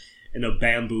in in a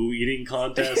bamboo eating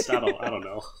contest. I don't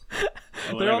know.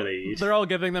 Whatever they eat. They're all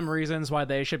giving them reasons why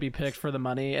they should be picked for the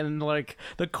money, and like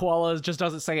the koala just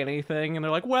doesn't say anything, and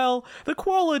they're like, well, the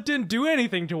koala didn't do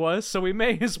anything to us, so we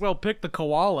may as well pick the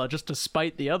koala just to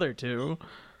spite the other two.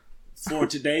 For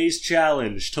today's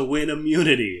challenge to win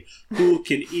immunity, who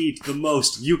can eat the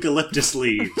most eucalyptus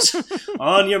leaves?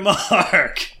 On your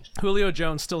mark. Julio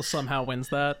Jones still somehow wins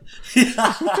that.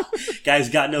 Guy's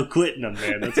got no quitting him,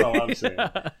 man. That's all I'm saying.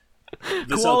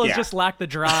 Koalas just lack the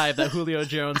drive that Julio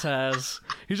Jones has.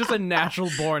 He's just a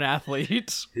natural-born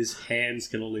athlete. His hands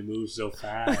can only move so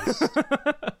fast.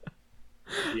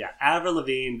 Yeah, Avril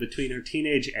Lavigne, between her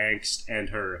teenage angst and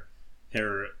her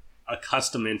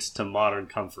accustomment to modern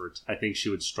comfort, I think she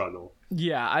would struggle.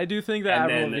 Yeah, I do think that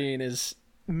Avril Lavigne is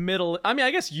middle. I mean,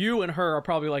 I guess you and her are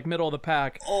probably like middle of the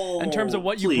pack in terms of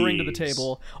what you bring to the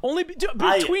table. Only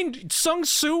between Sung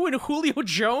Soo and Julio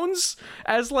Jones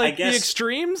as like the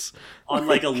extremes. On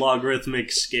like a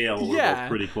logarithmic scale, we're both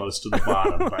pretty close to the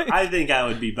bottom. But I think I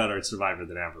would be better at Survivor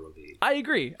than Avril Lavigne. I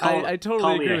agree. I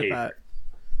totally agree with that.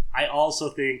 I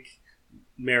also think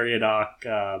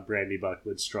Meriadoc Brandy Buck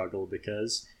would struggle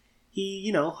because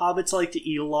he, hobbits like to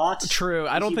eat a lot. True.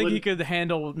 I don't think he could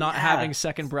handle not having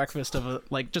second breakfast of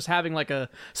just having like a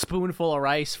spoonful of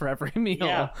rice for every meal.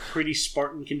 Yeah, pretty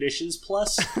Spartan conditions.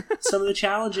 Plus, some of the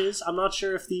challenges, I'm not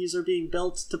sure if these are being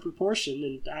built to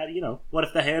proportion. And, what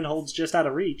if the handhold's just out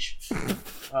of reach?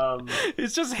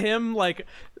 It's just him, for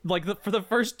the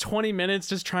first 20 minutes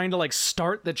just trying to like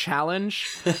start the challenge,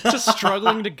 just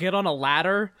struggling to get on a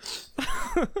ladder.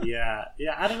 yeah,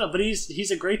 I don't know, but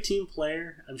he's a great team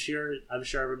player. I'm sure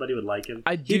everybody would like him.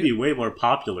 He'd be way more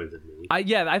popular than me.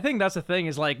 I think that's the thing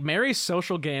is like Mary's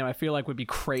social game I feel like would be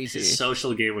crazy. His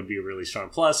social game would be really strong.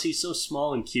 Plus he's so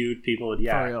small and cute, people would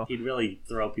he'd really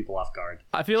throw people off guard.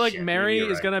 I feel like Mary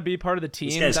is going to be part of the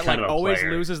team that like always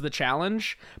loses the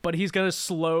challenge, but he's going to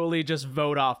slowly just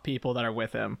vote off people that are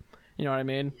with him. You know what I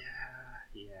mean?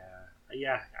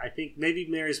 Yeah, I think maybe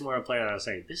Mary's more a player than I was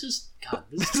saying. This is too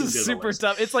good super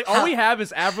tough. It's like all we have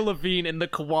is Avril Lavigne and the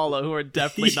koala who are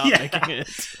definitely not making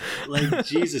it. Like,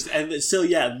 Jesus. And so,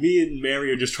 me and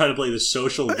Mary are just trying to play the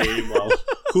social game while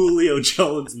Julio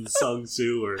Jones and Sung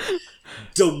Soo are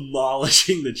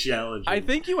demolishing the challenge. I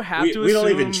think you have to assume... We don't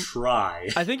even try.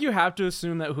 I think you have to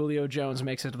assume that Julio Jones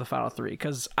makes it to the final three,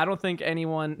 because I don't think I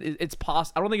don't think it's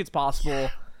possible...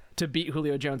 to beat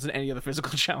Julio Jones in any of the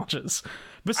physical challenges.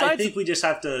 Besides, I think we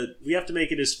have to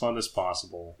make it as fun as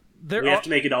possible. We have to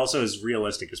make it also as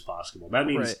realistic as possible. That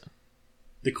means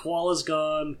the koala's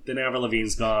gone, then Avril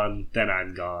Lavigne's gone, then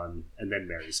I'm gone, and then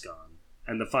Mary's gone.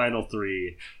 And the final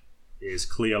three is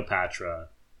Cleopatra,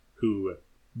 who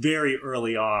very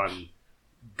early on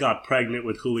got pregnant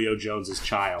with Julio Jones's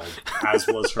child, as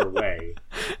was her way,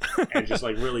 and just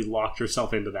like really locked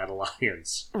herself into that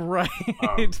alliance. Right.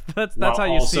 That's how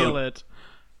you seal it.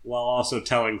 While also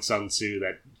telling Sung Soo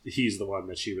that he's the one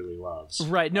that she really loves.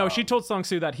 Right. No, she told Sung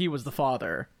Soo that he was the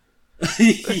father.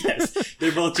 Yes.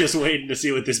 They're both just waiting to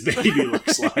see what this baby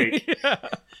looks like.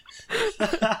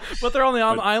 But they're only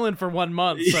on the island for 1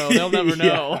 month, so they'll never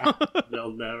know.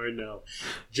 They'll never know.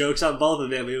 Joke's on both of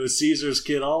them. It was Caesar's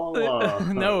kid all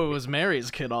along. No, it was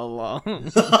Mary's kid all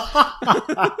along.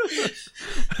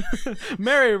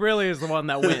 Mary really is the one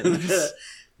that wins.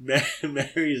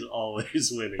 Mary's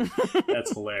always winning.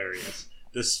 That's hilarious.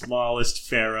 The smallest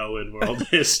pharaoh in world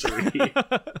history.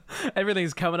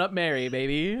 Everything's coming up Mary,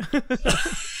 baby.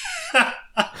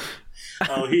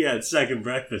 Oh, he had second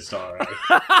breakfast, all right.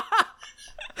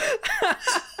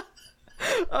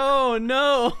 Oh,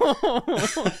 no.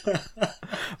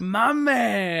 My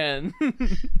man.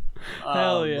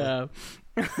 Hell yeah.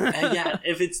 Yeah,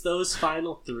 if it's those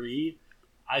final three,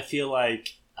 I feel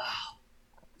like...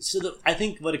 I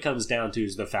think what it comes down to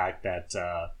is the fact that...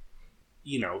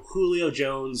 Julio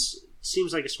Jones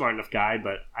seems like a smart enough guy,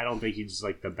 but I don't think he's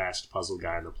like the best puzzle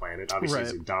guy on the planet. Obviously,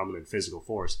 he's a dominant physical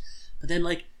force. But then,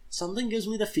 like, something gives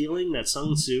me the feeling that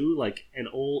Sung Soo, like an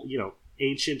old,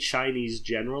 ancient Chinese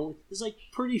general, is like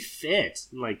pretty fit.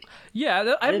 Like,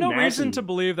 yeah, I have no reason to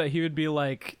believe that he would be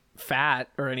like fat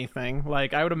or anything.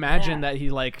 Like, I would imagine that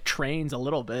he like trains a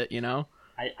little bit,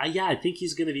 I think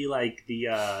he's gonna be like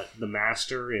the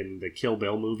master in the Kill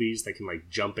Bill movies that can like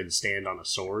jump and stand on a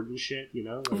sword and shit,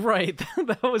 Like, right,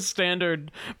 that was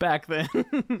standard back then.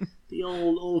 The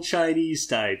old Chinese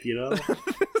type,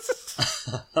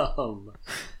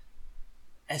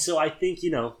 And so I think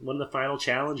one of the final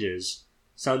challenges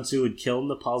Sun Tzu would kill in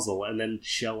the puzzle and then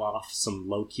show off some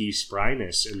low-key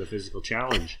spryness in the physical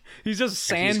challenge. He's just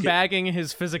sandbagging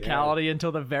his physicality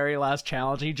until the very last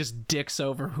challenge. He just dicks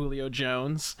over Julio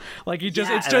Jones. Like it's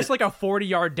just like a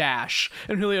 40-yard dash,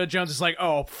 and Julio Jones is like,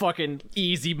 "Oh, fucking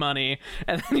easy money,"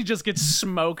 and then he just gets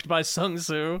smoked by Sun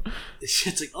Tzu.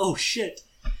 It's like, oh shit.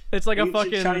 It's like Ancient a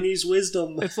fucking Chinese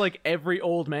wisdom. It's like every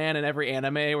old man in every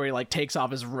anime where he like takes off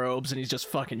his robes and he's just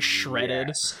fucking shredded.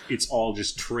 Yes. It's all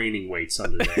just training weights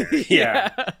under there. Yeah.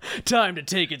 Time to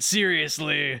take it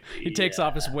seriously. He takes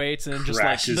off his weights and just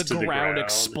Crashes like to the ground ground.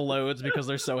 explodes because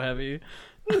they're so heavy.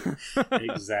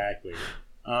 Exactly.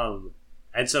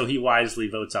 And so he wisely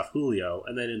votes off Julio,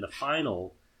 and then in the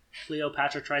final,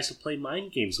 Cleopatra tries to play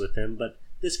mind games with him, but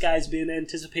this guy's been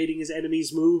anticipating his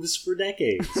enemy's moves for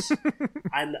decades.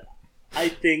 And I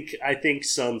think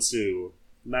Sun Tzu,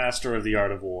 master of the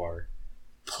art of war,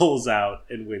 pulls out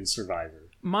and wins Survivor.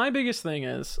 My biggest thing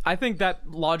is, I think that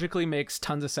logically makes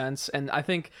tons of sense, and I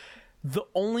think the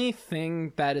only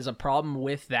thing that is a problem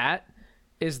with that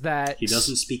is that he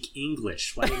doesn't speak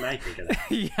English. Why didn't I think of that?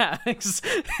 Yeah,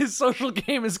 his social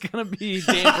game is gonna be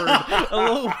dampered a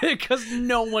little bit because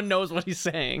no one knows what he's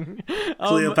saying.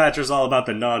 Cleopatra's all about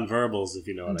the non-verbals, if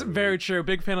you know what I mean. Very true.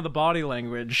 Big fan of the body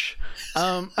language,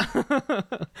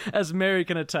 as Mary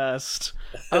can attest.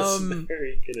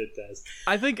 Mary can attest.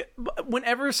 I think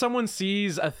whenever someone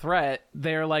sees a threat,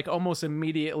 they're like almost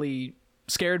immediately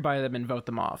scared by them and vote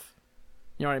them off.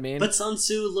 You know what I mean? But Sun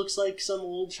Tzu looks like some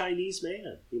old Chinese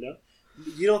man, you know?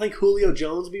 You don't think Julio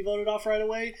Jones would be voted off right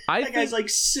away? That guy's like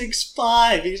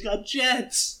 6'5". He's got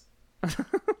jets.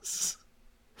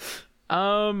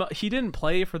 He didn't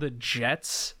play for the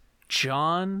Jets,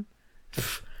 John.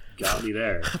 Got me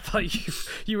there. I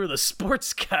thought you were the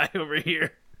sports guy over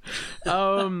here.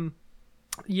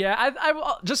 Yeah,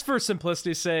 I just for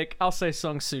simplicity's sake, I'll say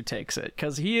Sun Tzu takes it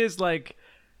because he is like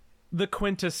the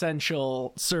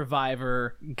quintessential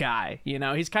Survivor guy. You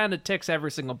know, he's kind of ticks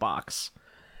every single box.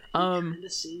 Kind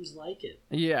of seems like it.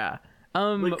 Yeah.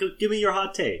 Give me your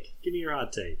hot take.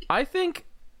 I think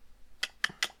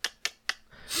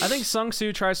Sun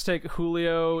Tzu tries to take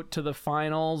Julio to the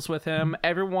finals with him.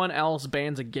 Everyone else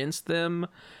bands against them.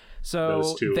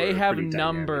 So they have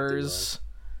numbers.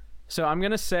 So I'm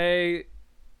going to say,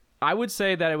 I would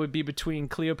say that it would be between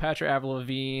Cleopatra, Avril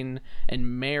Lavigne,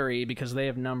 and Mary because they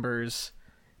have numbers.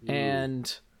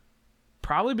 And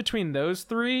probably between those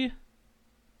three,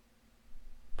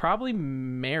 probably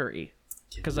Mary.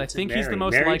 Because I think he's the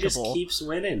most likable. Mary just keeps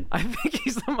winning. I think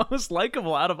he's the most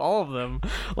likable out of all of them.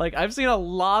 Like, I've seen a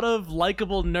lot of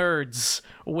likable nerds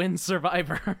win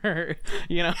Survivor.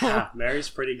 You know? Yeah, Mary's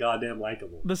pretty goddamn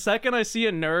likable. The second I see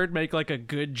a nerd make, like, a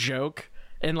good joke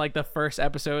in, like, the first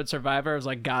episode of Survivor, I was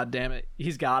like, God damn it.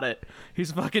 He's got it.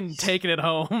 He's fucking taking it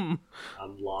home.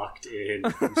 I'm locked in.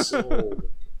 I'm sold.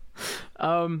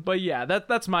 But yeah,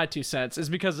 that's my 2 cents. Is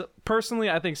because, personally,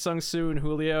 I think Sun Tzu and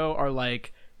Julio are,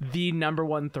 like, the number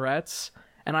one threats,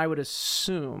 and I would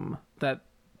assume that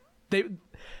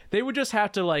they would just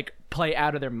have to like play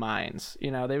out of their minds, you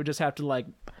know. They would just have to like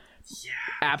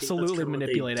absolutely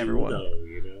manipulate everyone. Though,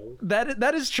 you know?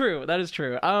 That is true.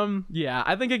 Yeah,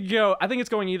 I think it's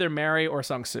going either Mary or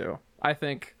Sun Tzu. I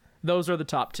think those are the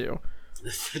top 2.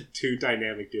 The 2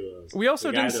 dynamic duos. We also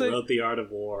the guy didn't that say wrote The Art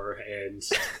of War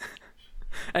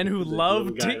and who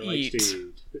loved to eat.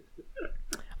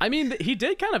 I mean, he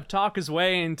did kind of talk his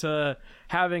way into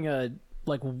having a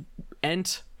like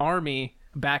Ent army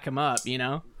back him up, you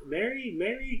know.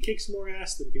 Mary kicks more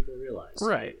ass than people realize.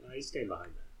 Right. I stand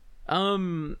behind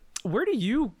that. Where do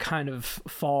you kind of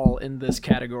fall in this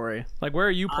category? Like, where are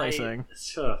you placing?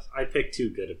 I pick too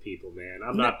good of people, man.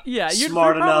 I'm not you're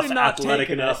smart enough, not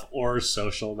athletic enough, or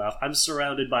social enough. I'm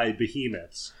surrounded by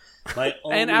behemoths. My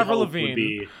only and Avril hope Lavigne. would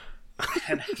be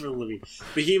and Avril Lavigne.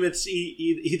 Behemoths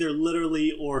either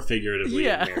literally or figuratively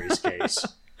in Mary's case.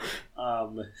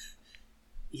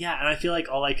 Yeah, and I feel like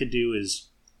all I could do is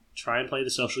try and play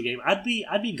the social game. I'd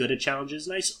be good at challenges.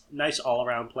 Nice all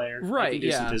around player. Right. I can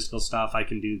do some physical stuff. I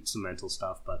can do some mental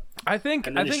stuff. But I think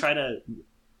try to.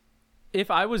 If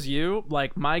I was you,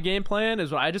 like my game plan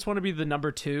is I just want to be the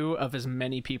number 2 of as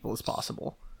many people as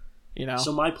possible. You know.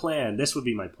 So my plan, this would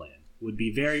be my plan, would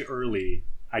be very early.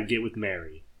 I'd get with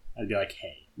Mary. I'd be like,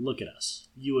 hey, look at us,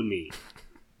 you and me.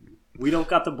 We don't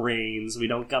got the brains. We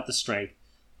don't got the strength.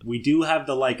 We do have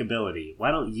the likability.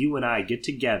 Why don't you and I get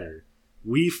together?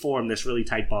 We form this really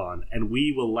tight bond, and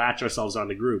we will latch ourselves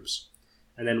onto groups.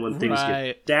 And then when things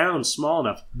get down small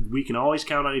enough, we can always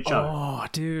count on each other. Oh,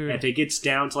 dude. And if it gets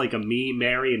down to like a me,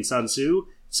 Mary, and Sun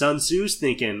Tzu's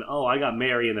thinking, oh, I got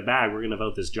Mary in the bag. We're going to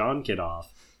vote this John kid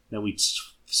off. Then we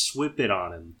swip it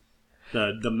on him.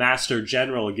 the master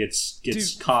general gets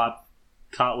Dude. caught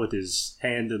with his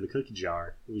hand in the cookie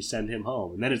jar. We send him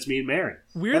home, and then it's me and Mary.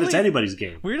 Then Weirdly- it's anybody's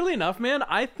game. Weirdly enough, man,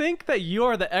 I think that you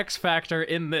are the X factor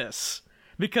in this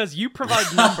because you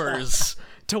provide numbers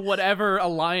to whatever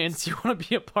alliance you want to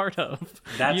be a part of.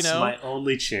 That's you know? my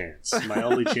only chance. My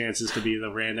only chance is to be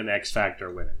the random X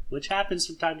Factor winner, which happens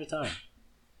from time to time.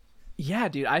 Yeah,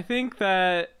 dude. I think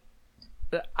that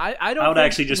I don't. I would think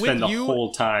actually just with spend the you-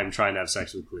 whole time trying to have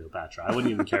sex with Cleopatra. I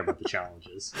wouldn't even care about the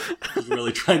challenges. I was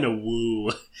really trying to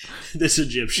woo this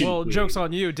Egyptian Well, queen. joke's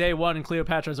on you. Day one,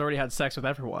 Cleopatra's already had sex with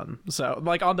everyone. So,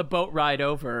 like on the boat ride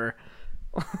over,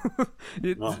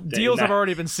 deals have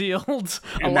already been sealed.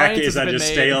 In that case, I just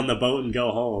stay on the boat and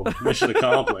go home. Mission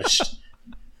accomplished.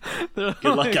 Good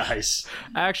luck, guys.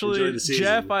 Enjoy Actually, the season.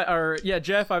 Jeff,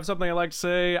 I have something I'd like to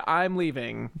say. I'm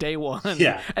leaving day one.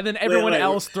 Yeah. And then everyone wait.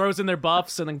 else throws in their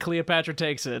buffs, and then Cleopatra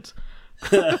takes it.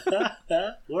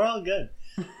 We're all good.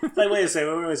 Like, wait a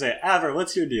second. Aver,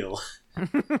 what's your deal?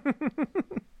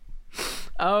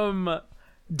 Wasn't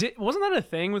that a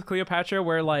thing with Cleopatra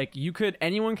where like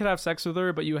anyone could have sex with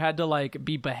her, but you had to like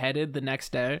be beheaded the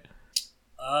next day?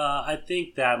 I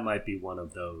think that might be one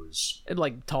of those. It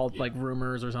like told like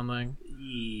rumors or something.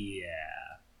 Yeah.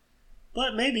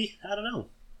 But maybe. I don't know.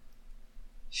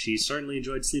 She certainly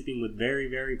enjoyed sleeping with very,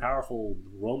 very powerful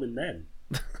Roman men.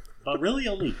 But really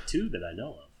only 2 that I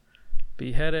know of.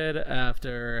 Beheaded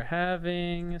after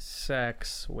having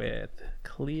sex with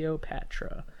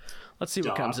Cleopatra. Let's see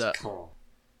what comes up.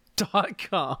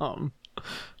 .com.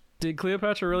 Did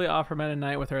Cleopatra really offer men a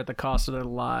night with her at the cost of their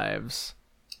lives?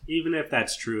 Even if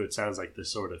that's true, it sounds like the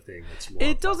sort of thing that's more.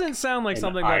 It doesn't sound like an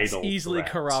something that's idle easily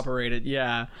threat. corroborated.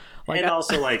 Yeah. And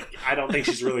also, like, I don't think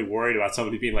she's really worried about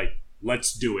somebody being like,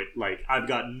 let's do it. Like, I've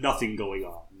got nothing going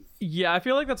on. Yeah, I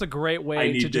feel like that's a great I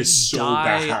way need to this just so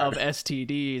die bad. of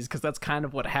STDs, because that's kind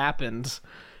of what happened.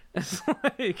 It's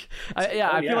like, I feel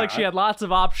yeah. like she had lots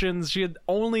of options. She had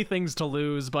only things to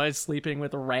lose by sleeping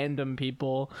with random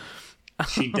people.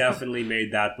 She definitely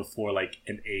made that before, like,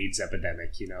 an AIDS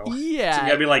epidemic, you know? Yeah. So you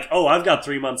gotta be like, oh, I've got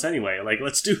 3 months anyway. Like,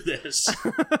 let's do this.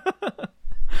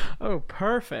 Oh,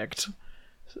 perfect.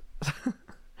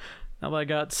 Now that I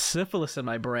got syphilis in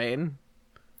my brain,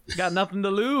 got nothing to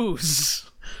lose.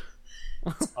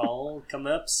 All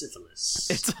coming up syphilis.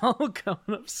 It's all coming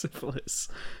up syphilis.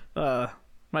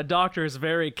 My doctor is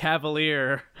very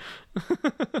cavalier.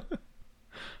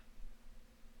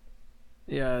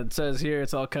 Yeah, it says here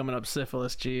it's all coming up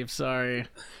syphilis, Chief. Sorry.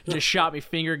 You just shot me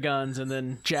finger guns and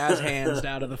then jazz hands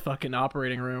out of the fucking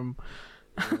operating room.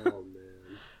 Oh,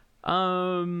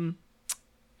 man.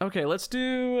 Okay, let's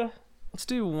do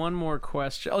one more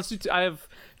question. I have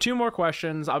 2 more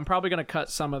questions. I'm probably going to cut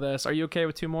some of this. Are you okay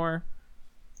with 2 more?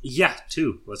 Yeah,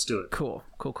 2. Let's do it. Cool.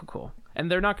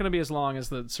 And they're not going to be as long as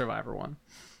the Survivor one.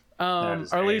 That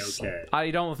is Or at least A-okay.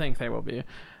 I don't think they will be.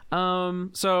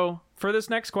 So for this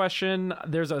next question,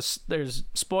 there's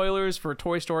spoilers for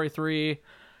Toy Story 3.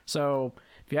 So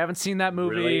if you haven't seen that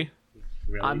movie,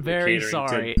 Really? I'm You're very catering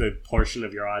sorry. to the portion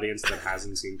of your audience that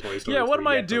hasn't seen Toy Story. yeah, what 3 am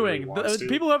I yet, but really doing? wants The to.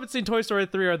 people who haven't seen Toy Story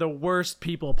 3 are the worst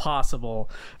people possible.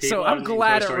 People So who I'm haven't seen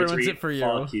glad Toy it Story ruins 3, it for you.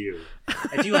 Fuck you.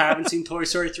 If you haven't seen Toy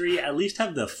Story 3, at least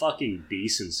have the fucking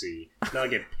decency to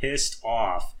not get pissed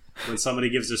off when somebody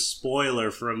gives a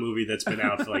spoiler for a movie that's been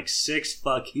out for like 6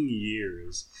 fucking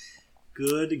years.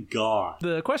 Good God.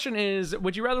 The question is,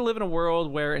 would you rather live in a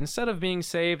world where instead of being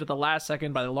saved at the last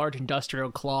second by the large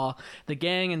industrial claw, the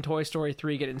gang in Toy Story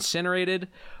 3 get incinerated,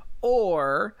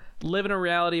 or live in a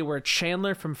reality where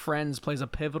Chandler from Friends plays a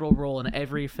pivotal role in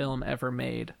every film ever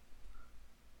made?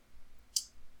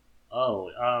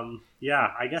 Yeah,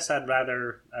 I guess I'd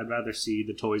rather see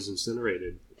the toys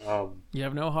incinerated. You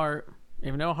have no heart. You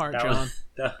have no heart, That John. would,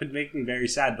 that would make me very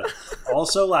sad, but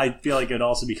also I feel like it'd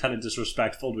also be kind of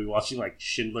disrespectful to be watching like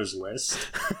Schindler's List,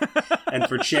 and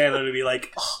for Chandler to be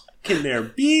like, oh, "Can there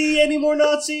be any more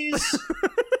Nazis?"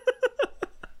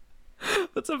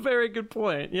 That's a very good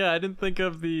point. Yeah, I didn't think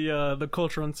of the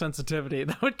cultural insensitivity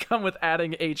that would come with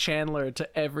adding a Chandler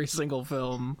to every single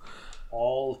film.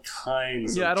 All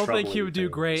kinds. Yeah, of I don't think he troubling would do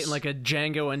things. great in like a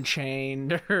Django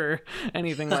Unchained or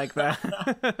anything like that.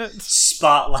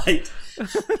 Spotlight.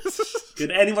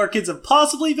 Could any of our kids have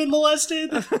possibly been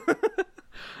molested?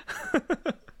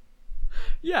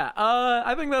 Yeah,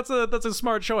 I think that's a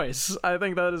smart choice. I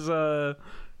think that is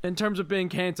in terms of being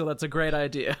canceled, that's a great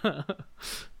idea.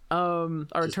 Or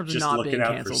in terms of Just not looking being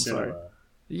out canceled. for Sorry.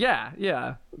 cinema.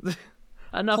 Yeah.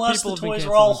 Enough Plus, people the have been toys canceled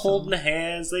were all in film. holding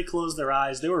hands. They closed their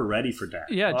eyes. They were ready for death.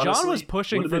 Yeah, John Honestly, was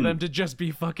pushing would've for been- them to just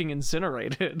be fucking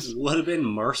incinerated. Would have been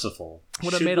merciful.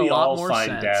 Would have Should made a we lot all more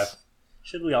find sense. death?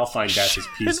 Should we all find death as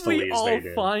peacefully we as all they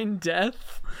did? find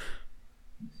death?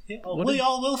 Yeah, we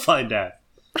all will find death.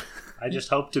 I just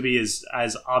hope to be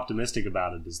as optimistic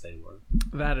about it as they were.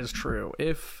 That is true.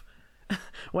 If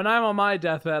when I'm on my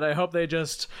deathbed, I hope they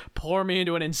just pour me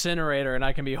into an incinerator and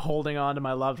I can be holding on to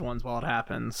my loved ones while it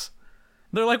happens.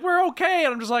 They're like, we're okay,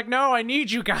 and I'm just like, no, I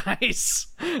need you guys.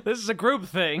 This is a group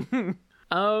thing.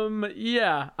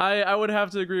 Yeah, I would have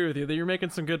to agree with you that you're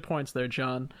making some good points there,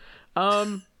 John.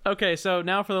 Okay, so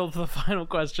now for the final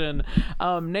question.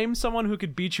 Name someone who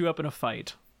could beat you up in a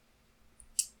fight.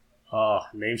 Oh,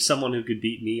 name someone who could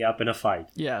beat me up in a fight.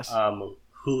 Yes.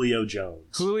 Julio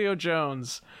Jones. Julio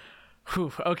Jones.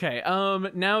 Whew, okay.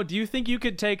 Now, do you think you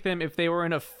could take them if they were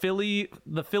in the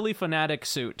Philly Fanatic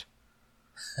suit?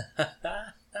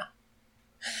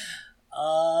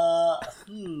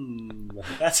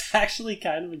 That's actually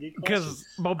kind of a good question. Because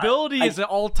mobility is at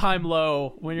all-time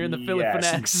low when you're in the Philly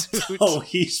Fanatic suit. Oh,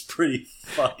 he's pretty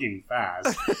fucking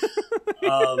fast.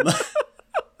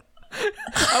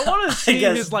 I want to see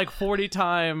his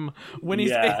 40-time when he's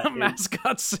in a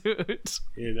mascot suit.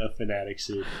 In a Fanatic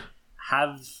suit.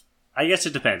 I guess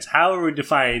it depends. How are we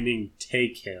defining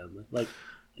take him? Like,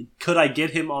 could I get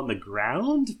him on the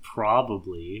ground?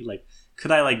 Probably. Like, could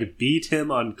I beat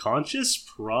him unconscious?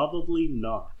 Probably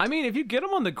not. I mean, if you get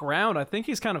him on the ground, I think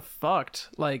he's kind of fucked.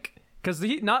 Because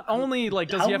he not only does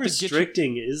he have to get you. How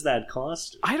restricting is that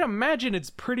costume? I'd imagine it's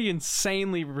pretty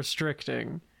insanely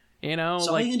restricting. You know,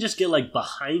 so he can just get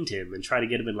behind him and try to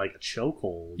get him in a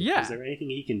chokehold. Yeah. Is there anything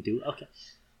he can do? Okay.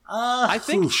 I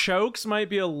think chokes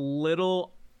might be a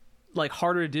little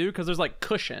harder to do because there's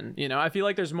cushion. You know, I feel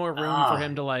like there's more room for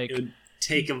him to It would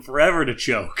take him forever to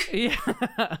choke. Yeah,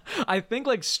 I think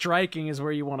striking is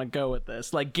where you want to go with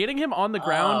this. Getting him on the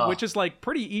ground, which is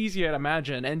pretty easy, I'd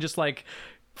imagine, and just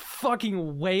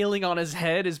fucking wailing on his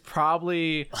head is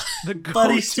probably the go-to. But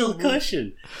he's still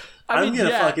cushioned. I'm gonna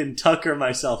fucking tucker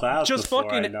myself out. Just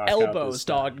fucking elbows,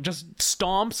 dog. Just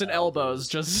stomps and elbows.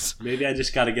 Just maybe I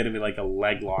just gotta get him in a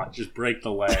leg lock. Just break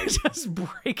the leg. Just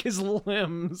break his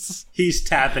limbs. He's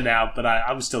tapping out, but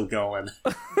I'm still going.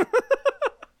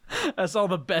 That's all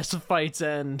the best fights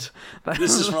end.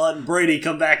 This is for letting Brady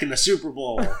come back in the Super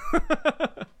Bowl.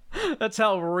 That's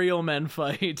how real men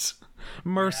fight.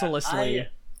 Mercilessly.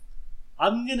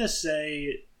 I'm gonna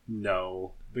say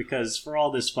no, because for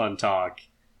all this fun talk,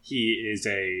 he is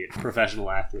a professional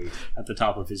athlete at the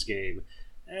top of his game,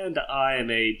 and I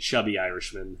am a chubby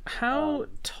Irishman. How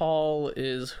tall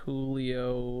is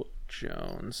Julio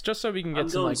Jones? Just so we can get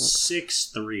to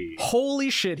 6'3".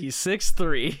 Holy shit, he's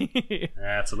 6'3".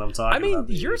 That's what I'm talking about. I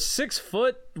mean, you're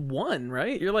 6'1",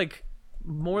 right? You're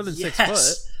more than 6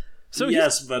 foot. So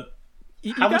yes, but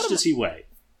how much does he weigh?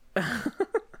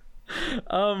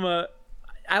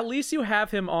 At least you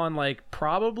have him on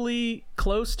probably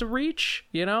close to reach,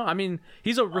 you know? I mean,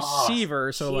 he's a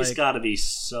receiver, so he's got to be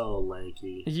so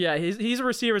lanky. Yeah, he's a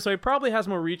receiver, so he probably has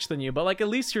more reach than you, but at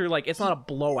least you're it's not a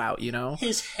blowout, you know?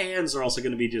 His hands are also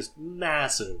going to be just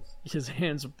massive. His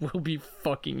hands will be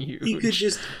fucking huge. He could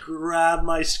just grab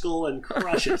my skull and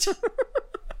crush it.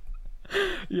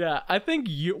 Yeah, I think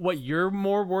what you're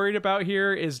more worried about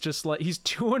here is just he's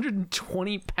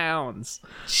 220 pounds.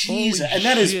 Jeez, and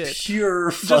that is pure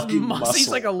fucking muscle. He's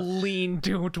a lean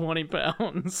 220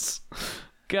 pounds.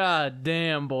 God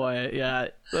damn, boy. Yeah,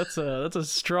 that's a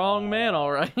strong man,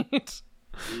 all right.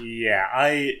 Yeah,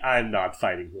 I'm not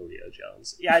fighting Julio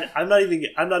Jones. Yeah, I'm not even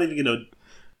gonna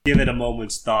give it a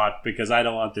moment's thought because I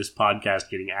don't want this podcast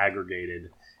getting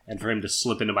aggregated. And for him to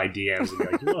slip into my DMs and be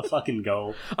like, you want to fucking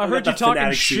go? I heard you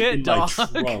talking shit, dog.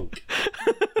 Trunk.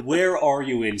 Where are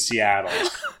you in Seattle?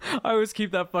 I always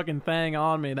keep that fucking thing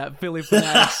on me, that Philly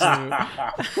Fanatic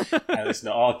suit. I listen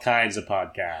to all kinds of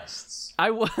podcasts.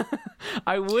 I would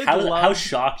How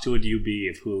shocked would you be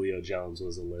if Julio Jones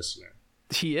was a listener?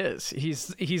 He is.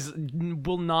 He's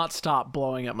will not stop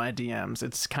blowing up my DMs.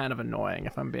 It's kind of annoying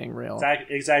if I'm being real.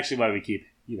 It's actually why we keep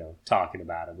talking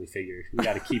about him. We figure we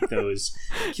got to keep those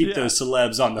those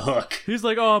celebs on the hook. He's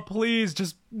like, oh, please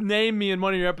just name me in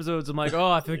one of your episodes. I'm like,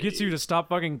 oh, if it gets you to stop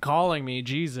fucking calling me,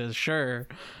 Jesus, sure.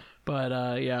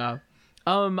 But yeah,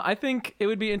 I think it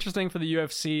would be interesting for the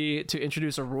UFC to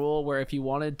introduce a rule where if you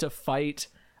wanted to fight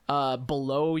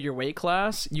below your weight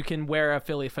class, you can wear a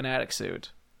Philly Fanatic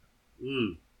suit.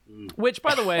 Which,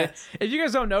 by the way, if you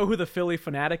guys don't know who the Philly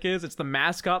Fanatic is, it's the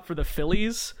mascot for the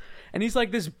Phillies. And he's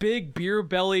this big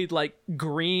beer-bellied,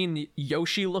 green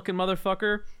Yoshi-looking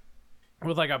motherfucker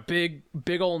with a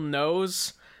big old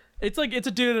nose. It's it's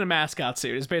a dude in a mascot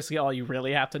suit. It's basically all you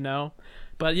really have to know.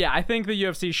 But yeah, I think the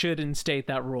UFC should instate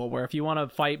that rule where if you want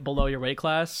to fight below your weight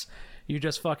class, you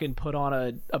just fucking put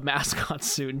on a mascot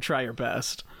suit and try your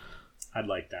best. I'd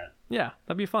like that. Yeah,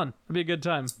 that'd be fun. That'd be a good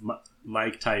time.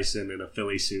 Mike Tyson in a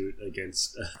Philly suit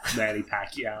against Manny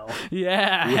Pacquiao.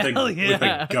 Yeah, with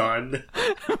a gun.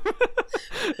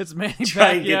 It's Manny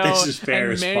Try and get Pacquiao this as fair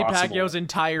and as Manny possible. Pacquiao's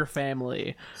entire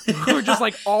family, who are just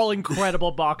like all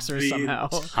incredible boxers The somehow.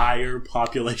 entire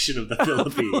population of the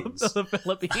Philippines The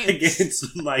Philippines.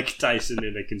 against Mike Tyson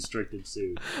in a constricted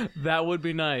suit. That would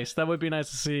be nice. That would be nice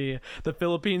to see. The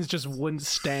Philippines just wouldn't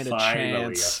stand a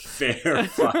Finally, chance. a fair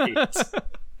fight.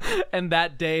 And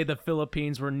that day, the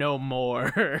Philippines were no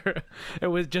more.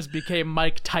 It just became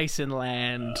Mike Tyson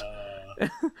land.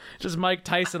 Just Mike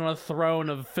Tyson on a throne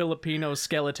of Filipino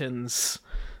skeletons.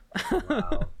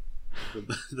 Wow.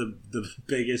 The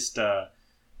biggest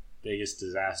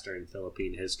disaster in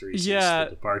Philippine history since the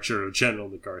departure of General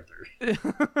MacArthur.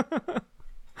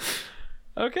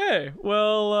 Okay,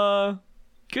 well,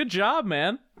 good job,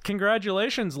 man.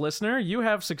 Congratulations, listener. You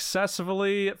have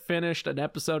successfully finished an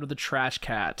episode of The Trash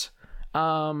Cat.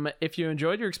 If you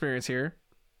enjoyed your experience here,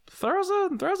 throw us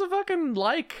a fucking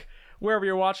like wherever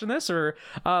you're watching this, or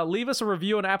leave us a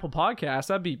review on Apple Podcasts.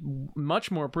 That'd be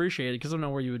much more appreciated, because I don't know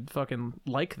where you would fucking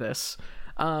like this.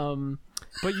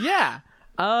 But yeah,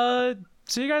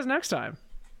 see you guys next time.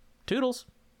 Toodles.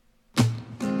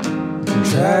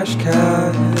 Trash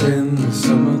cat in the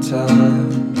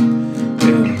summertime,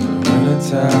 in the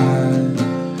wintertime,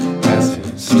 as he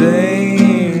stays